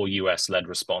international or US-led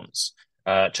response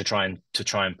to try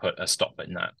and put a stop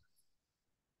in that.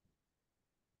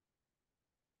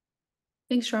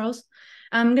 Thanks, Charles.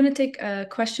 I'm going to take a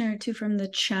question or two from the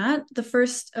chat. The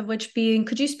first of which being,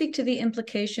 could you speak to the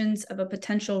implications of a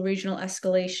potential regional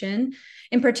escalation,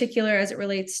 in particular as it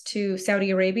relates to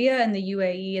Saudi Arabia and the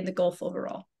UAE and the Gulf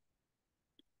overall?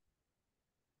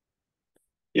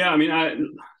 Yeah, I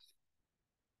mean,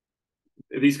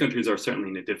 these countries are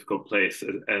certainly in a difficult place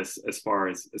as far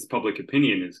as public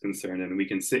opinion is concerned. And we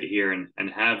can sit here and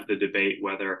have the debate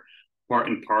whether part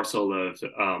and parcel of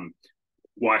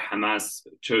why Hamas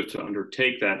chose to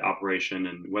undertake that operation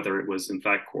and whether it was in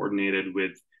fact coordinated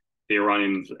with the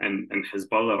Iranians and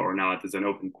Hezbollah or not is an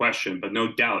open question. But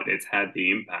no doubt it's had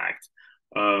the impact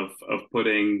of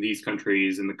putting these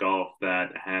countries in the Gulf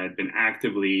that had been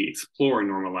actively exploring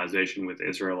normalization with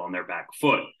Israel on their back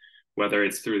foot, whether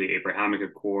it's through the Abrahamic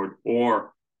Accord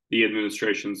or the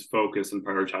administration's focus and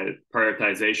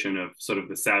prioritization of sort of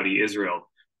the Saudi-Israel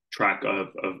track of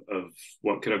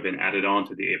what could have been added on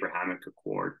to the Abrahamic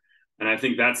Accord. And I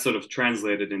think that's sort of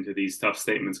translated into these tough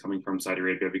statements coming from Saudi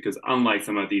Arabia, because unlike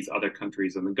some of these other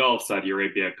countries in the Gulf, Saudi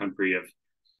Arabia, a country of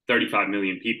 35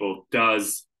 million people,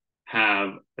 does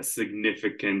have a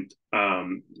significant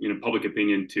public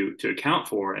opinion to account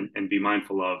for and be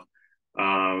mindful of.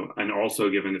 And also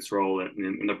given its role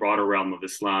in the broader realm of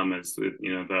Islam as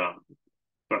the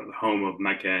home of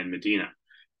Mecca and Medina.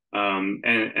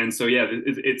 And so, yeah,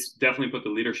 it's definitely put the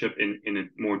leadership in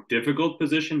a more difficult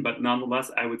position, but nonetheless,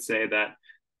 I would say that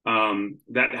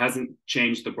that hasn't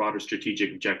changed the broader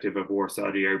strategic objective of where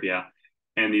Saudi Arabia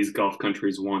and these Gulf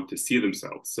countries want to see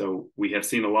themselves. So we have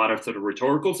seen a lot of sort of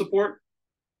rhetorical support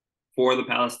for the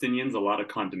Palestinians, a lot of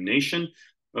condemnation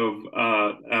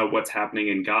of what's happening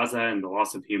in Gaza and the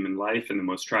loss of human life in the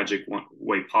most tragic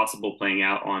way possible playing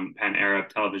out on pan-Arab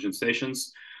television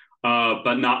stations,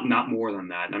 but not more than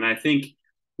that. And I think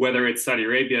whether it's Saudi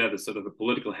Arabia, the sort of the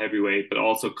political heavyweight, but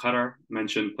also Qatar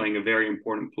mentioned playing a very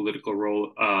important political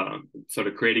role, sort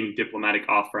of creating diplomatic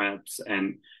off-ramps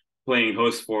and playing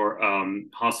host for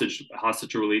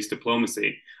hostage release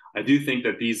diplomacy. I do think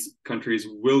that these countries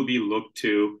will be looked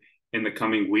to in the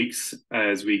coming weeks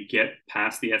as we get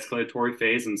past the escalatory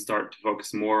phase and start to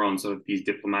focus more on sort of these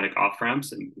diplomatic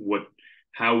off-ramps and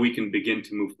how we can begin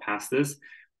to move past this.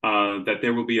 that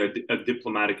there will be a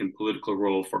diplomatic and political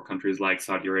role for countries like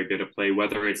Saudi Arabia to play,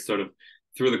 whether it's sort of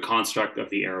through the construct of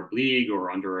the Arab League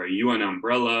or under a UN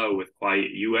umbrella with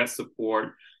quiet US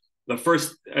support. The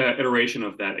first iteration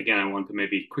of that, again, I want to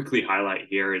maybe quickly highlight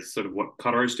here, is sort of what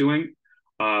Qatar is doing,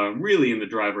 really in the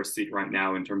driver's seat right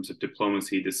now in terms of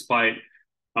diplomacy, despite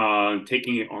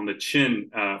taking it on the chin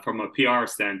from a PR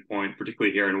standpoint,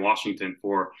 particularly here in Washington,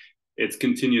 for its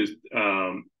continued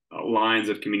lines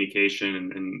of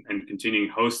communication and continuing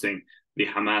hosting the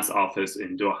Hamas office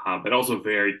in Doha, but also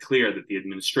very clear that the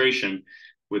administration,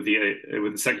 with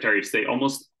the Secretary of State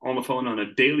almost on the phone on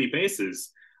a daily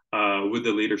basis with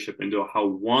the leadership in Doha,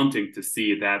 wanting to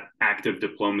see that active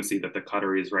diplomacy that the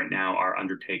Qataris right now are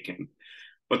undertaking.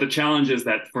 But the challenge is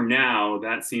that for now,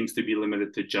 that seems to be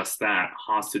limited to just that,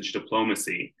 hostage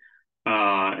diplomacy.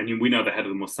 And we know the head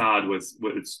of the Mossad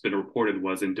what's been reported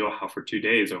was in Doha for 2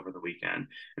 days over the weekend.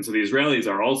 And so the Israelis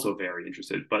are also very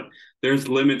interested, but there's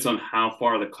limits on how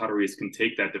far the Qataris can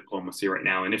take that diplomacy right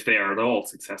now, and if they are at all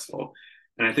successful.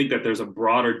 And I think that there's a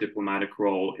broader diplomatic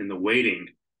role in the waiting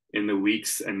in the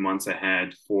weeks and months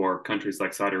ahead for countries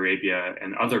like Saudi Arabia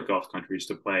and other Gulf countries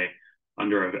to play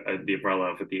under the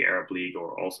umbrella of the Arab League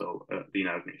or also the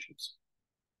United Nations.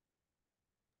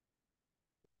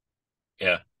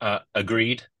 Yeah,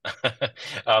 agreed.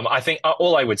 I think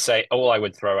all I would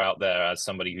throw out there as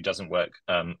somebody who doesn't work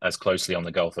as closely on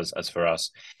the Gulf as for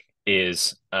us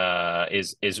is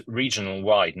regional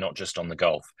wide, not just on the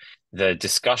Gulf. The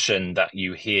discussion that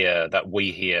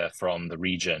we hear from the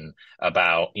region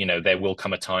about, there will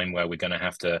come a time where we're going to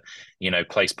have to,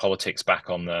 place politics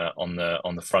back on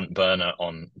the front burner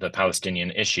on the Palestinian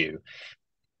issue.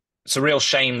 It's a real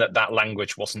shame that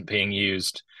language wasn't being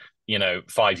used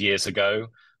 5 years ago.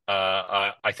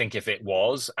 I think if it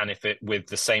was, and if it with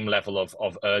the same level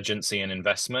of urgency and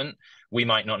investment, we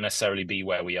might not necessarily be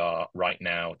where we are right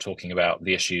now talking about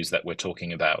the issues that we're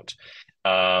talking about.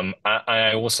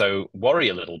 I also worry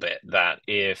a little bit that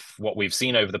if what we've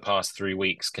seen over the past 3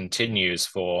 weeks continues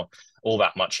for all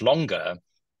that much longer,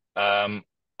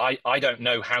 I don't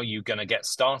know how you're going to get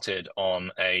started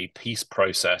on a peace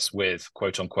process with,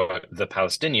 quote unquote, the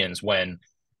Palestinians when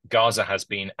Gaza has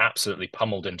been absolutely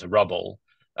pummeled into rubble.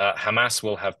 Hamas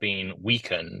will have been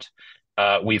weakened.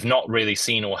 We've not really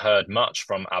seen or heard much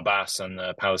from Abbas and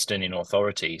the Palestinian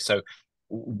Authority. So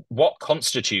what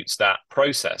constitutes that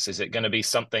process? Is it going to be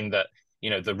something that,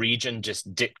 the region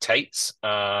just dictates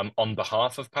on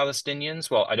behalf of Palestinians?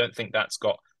 Well, I don't think that's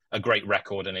got a great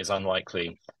record and is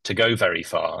unlikely to go very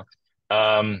far.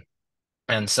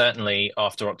 And certainly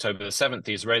after October the 7th,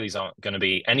 the Israelis aren't going to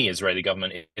be, any Israeli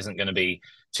government isn't going to be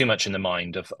too much in the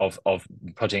mind of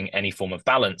putting any form of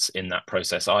balance in that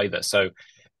process either. So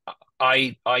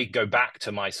I go back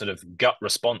to my sort of gut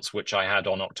response, which I had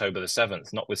on October the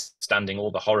 7th, notwithstanding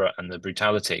all the horror and the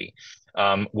brutality,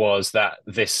 was that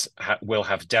this will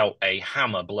have dealt a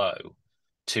hammer blow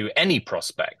to any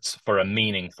prospects for a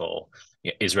meaningful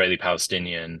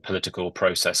Israeli-Palestinian political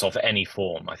process of any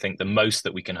form. I think the most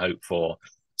that we can hope for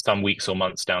some weeks or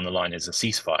months down the line is a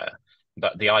ceasefire.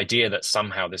 But the idea that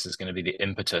somehow this is going to be the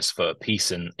impetus for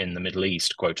peace in the Middle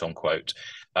East, quote unquote,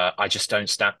 I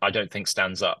don't think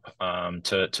stands up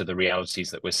to the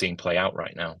realities that we're seeing play out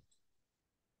right now.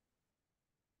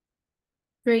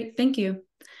 Great, thank you.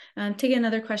 Taking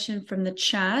another question from the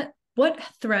chat. What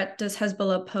threat does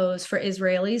Hezbollah pose for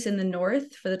Israelis in the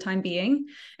north for the time being?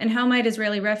 And how might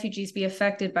Israeli refugees be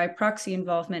affected by proxy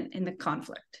involvement in the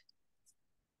conflict?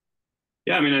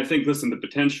 Yeah, I think, listen, the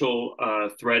potential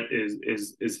threat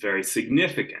is very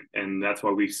significant. And that's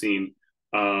why we've seen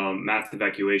mass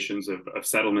evacuations of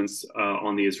settlements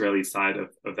on the Israeli side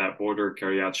of that border.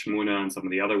 Kiryat Shmona and some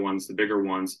of the other ones, the bigger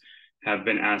ones, have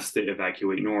been asked to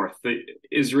evacuate north. The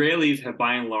Israelis have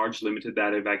by and large limited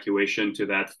that evacuation to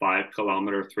that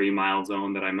 5-kilometer, 3-mile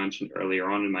zone that I mentioned earlier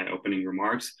on in my opening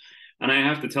remarks. And I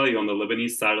have to tell you, on the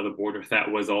Lebanese side of the border,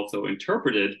 that was also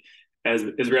interpreted as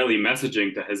Israeli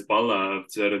messaging to Hezbollah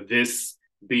of sort of this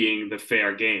being the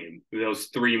fair game, those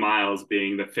 3 miles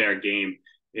being the fair game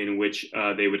in which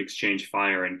they would exchange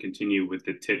fire and continue with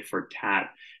the tit for tat.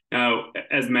 Now,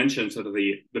 as mentioned, sort of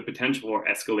the potential for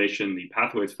escalation, the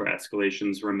pathways for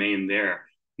escalations remain there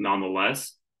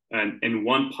nonetheless. And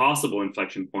one possible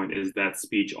inflection point is that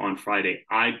speech on Friday.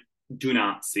 I do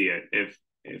not see it.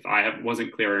 If I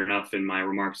wasn't clear enough in my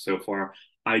remarks so far,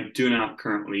 I do not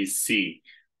currently see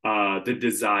the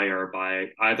desire by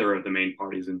either of the main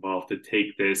parties involved to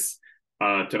take this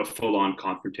to a full-on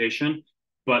confrontation.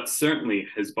 But certainly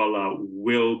Hezbollah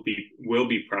will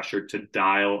be pressured to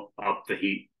dial up the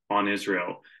heat on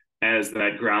Israel as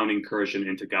that ground incursion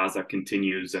into Gaza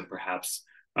continues and perhaps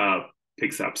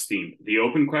picks up steam. The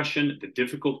open question, the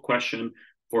difficult question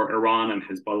for Iran and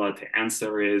Hezbollah to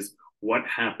answer is, what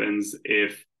happens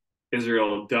if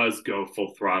Israel does go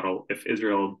full throttle, if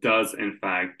Israel does in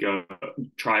fact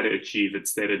try to achieve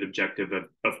its stated objective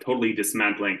of totally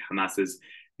dismantling Hamas's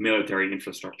military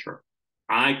infrastructure?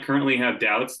 I currently have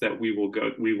doubts that we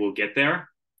will get there.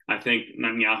 I think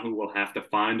Netanyahu will have to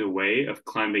find a way of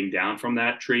climbing down from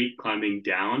that tree, climbing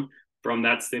down from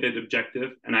that stated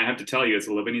objective. And I have to tell you, as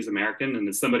a Lebanese American and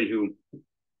as somebody who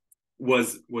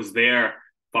was there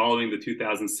following the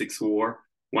 2006 war,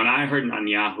 when I heard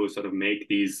Netanyahu sort of make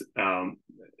these,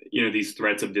 these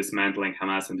threats of dismantling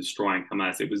Hamas and destroying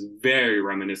Hamas, it was very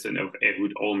reminiscent of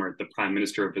Ehud Olmert, the prime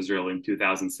minister of Israel in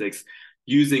 2006,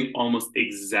 using almost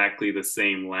exactly the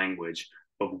same language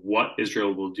of what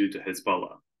Israel will do to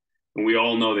Hezbollah. And we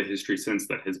all know the history since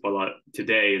that Hezbollah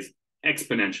today is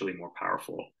exponentially more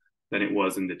powerful than it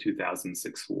was in the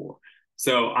 2006 war.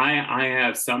 So I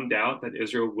have some doubt that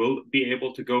Israel will be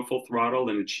able to go full throttle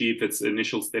and achieve its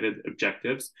initial stated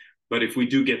objectives. But if we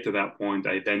do get to that point,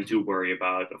 I then do worry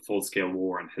about a full-scale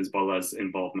war and Hezbollah's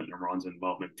involvement and Iran's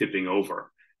involvement tipping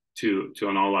over to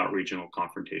an all-out regional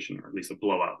confrontation, or at least a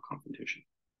blowout confrontation.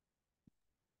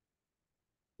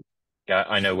 Yeah,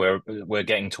 I know we're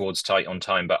getting towards tight on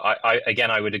time, but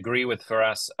I would agree with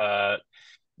Firas,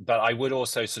 but I would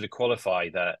also sort of qualify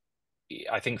that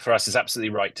I think Firas is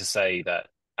absolutely right to say that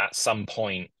at some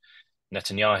point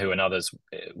Netanyahu and others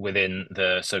within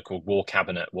the so-called war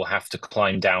cabinet will have to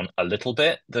climb down a little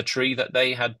bit the tree that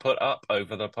they had put up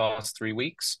over the past 3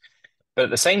 weeks. But at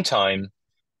the same time,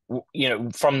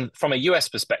 from a US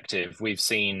perspective, we've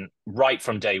seen right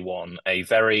from day one a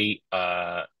very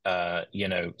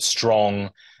strong,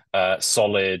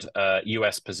 solid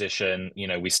US position.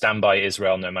 We stand by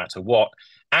Israel no matter what,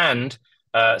 and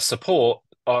support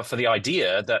for the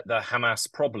idea that the Hamas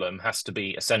problem has to be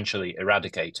essentially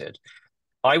eradicated.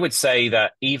 I would say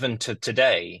that even to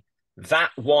today,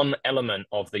 that one element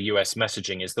of the US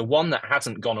messaging is the one that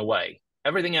hasn't gone away.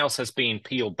 Everything else has been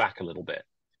peeled back a little bit.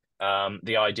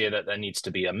 The idea that there needs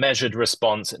to be a measured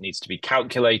response, it needs to be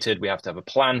calculated, we have to have a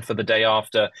plan for the day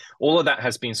after. All of that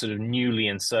has been sort of newly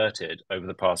inserted over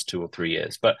the past 2 or 3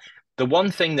 years. But the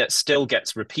one thing that still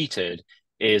gets repeated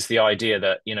is the idea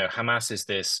that, Hamas is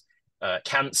this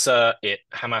cancer.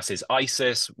 Hamas is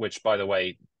ISIS, which, by the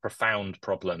way, profound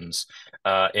problems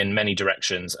in many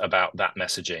directions about that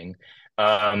messaging,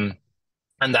 and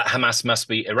that Hamas must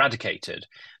be eradicated.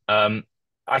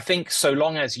 I think so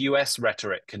long as US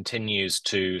rhetoric continues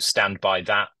to stand by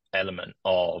that element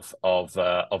of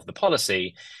the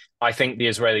policy, I think the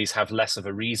Israelis have less of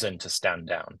a reason to stand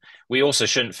down. We also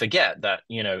shouldn't forget that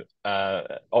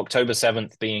October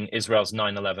 7th being Israel's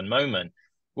 9/11 moment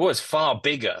was far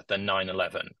bigger than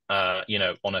 9/11,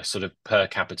 on a sort of per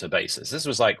capita basis. This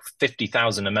was like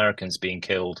 50,000 Americans being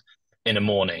killed in a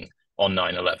morning on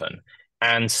 9/11.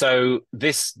 And so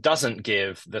this doesn't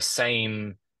give the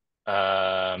same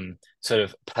sort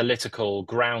of political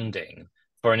grounding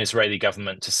for an Israeli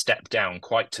government to step down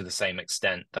quite to the same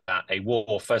extent that a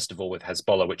war, first of all, with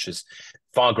Hezbollah, which is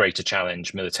far greater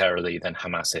challenge militarily than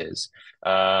Hamas is,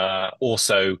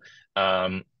 also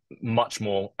much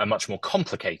more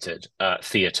complicated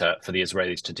theater for the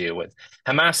Israelis to deal with.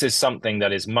 Hamas is something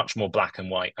that is much more black and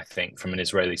white, I think, from an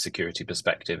Israeli security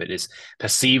perspective. It is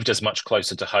perceived as much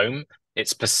closer to home.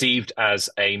 It's perceived as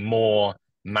a more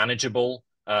manageable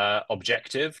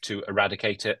objective to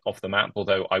eradicate it off the map,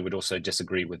 although I would also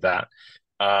disagree with that.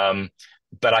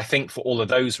 But I think for all of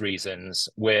those reasons,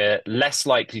 we're less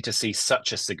likely to see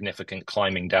such a significant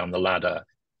climbing down the ladder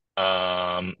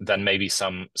than maybe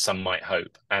some might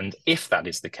hope. And if that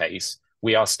is the case,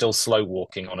 we are still slow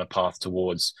walking on a path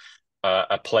towards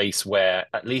a place where,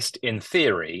 at least in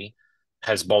theory,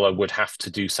 Hezbollah would have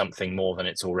to do something more than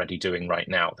it's already doing right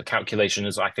now. The calculation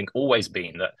has, I think, always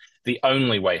been that the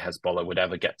only way Hezbollah would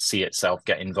ever see itself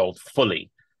get involved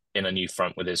fully in a new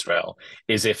front with Israel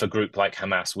is if a group like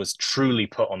Hamas was truly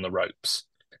put on the ropes.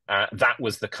 That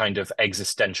was the kind of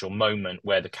existential moment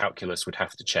where the calculus would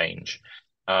have to change.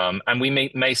 And we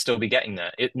may still be getting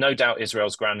there. No doubt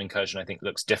Israel's ground incursion, I think,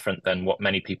 looks different than what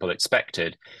many people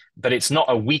expected, but it's not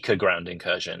a weaker ground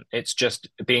incursion. It's just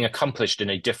being accomplished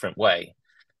in a different way.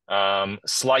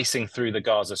 Slicing through the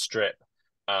Gaza Strip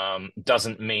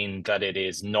doesn't mean that it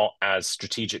is not as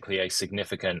strategically a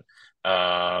significant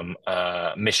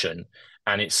mission.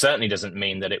 And it certainly doesn't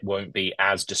mean that it won't be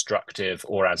as destructive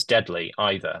or as deadly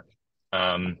either.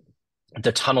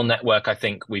 The tunnel network, I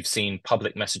think we've seen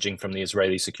public messaging from the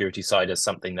Israeli security side as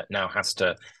something that now has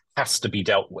to be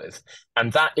dealt with.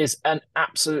 And that is an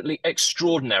absolutely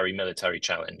extraordinary military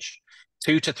challenge.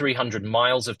 200 to 300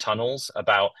 miles of tunnels,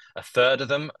 about a third of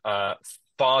them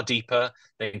far deeper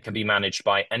than can be managed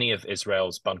by any of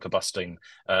Israel's bunker busting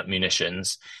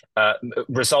munitions,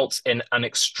 results in an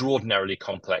extraordinarily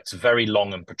complex, very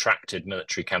long and protracted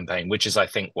military campaign, which is, I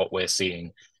think, what we're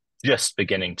seeing just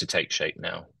beginning to take shape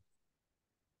now.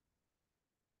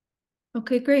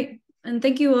 Okay, great. And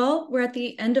thank you all. We're at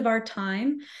the end of our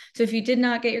time. So if you did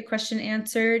not get your question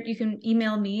answered, you can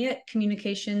email me at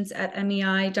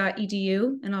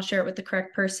communications@mei.edu and I'll share it with the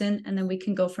correct person and then we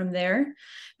can go from there.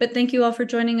 But thank you all for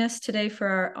joining us today for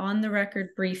our on the record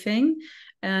briefing.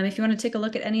 If you want to take a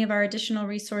look at any of our additional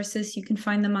resources, you can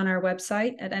find them on our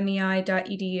website at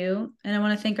mei.edu. And I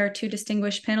want to thank our two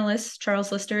distinguished panelists,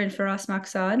 Charles Lister and Firas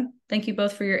Maksad. Thank you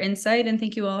both for your insight and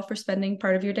thank you all for spending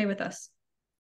part of your day with us.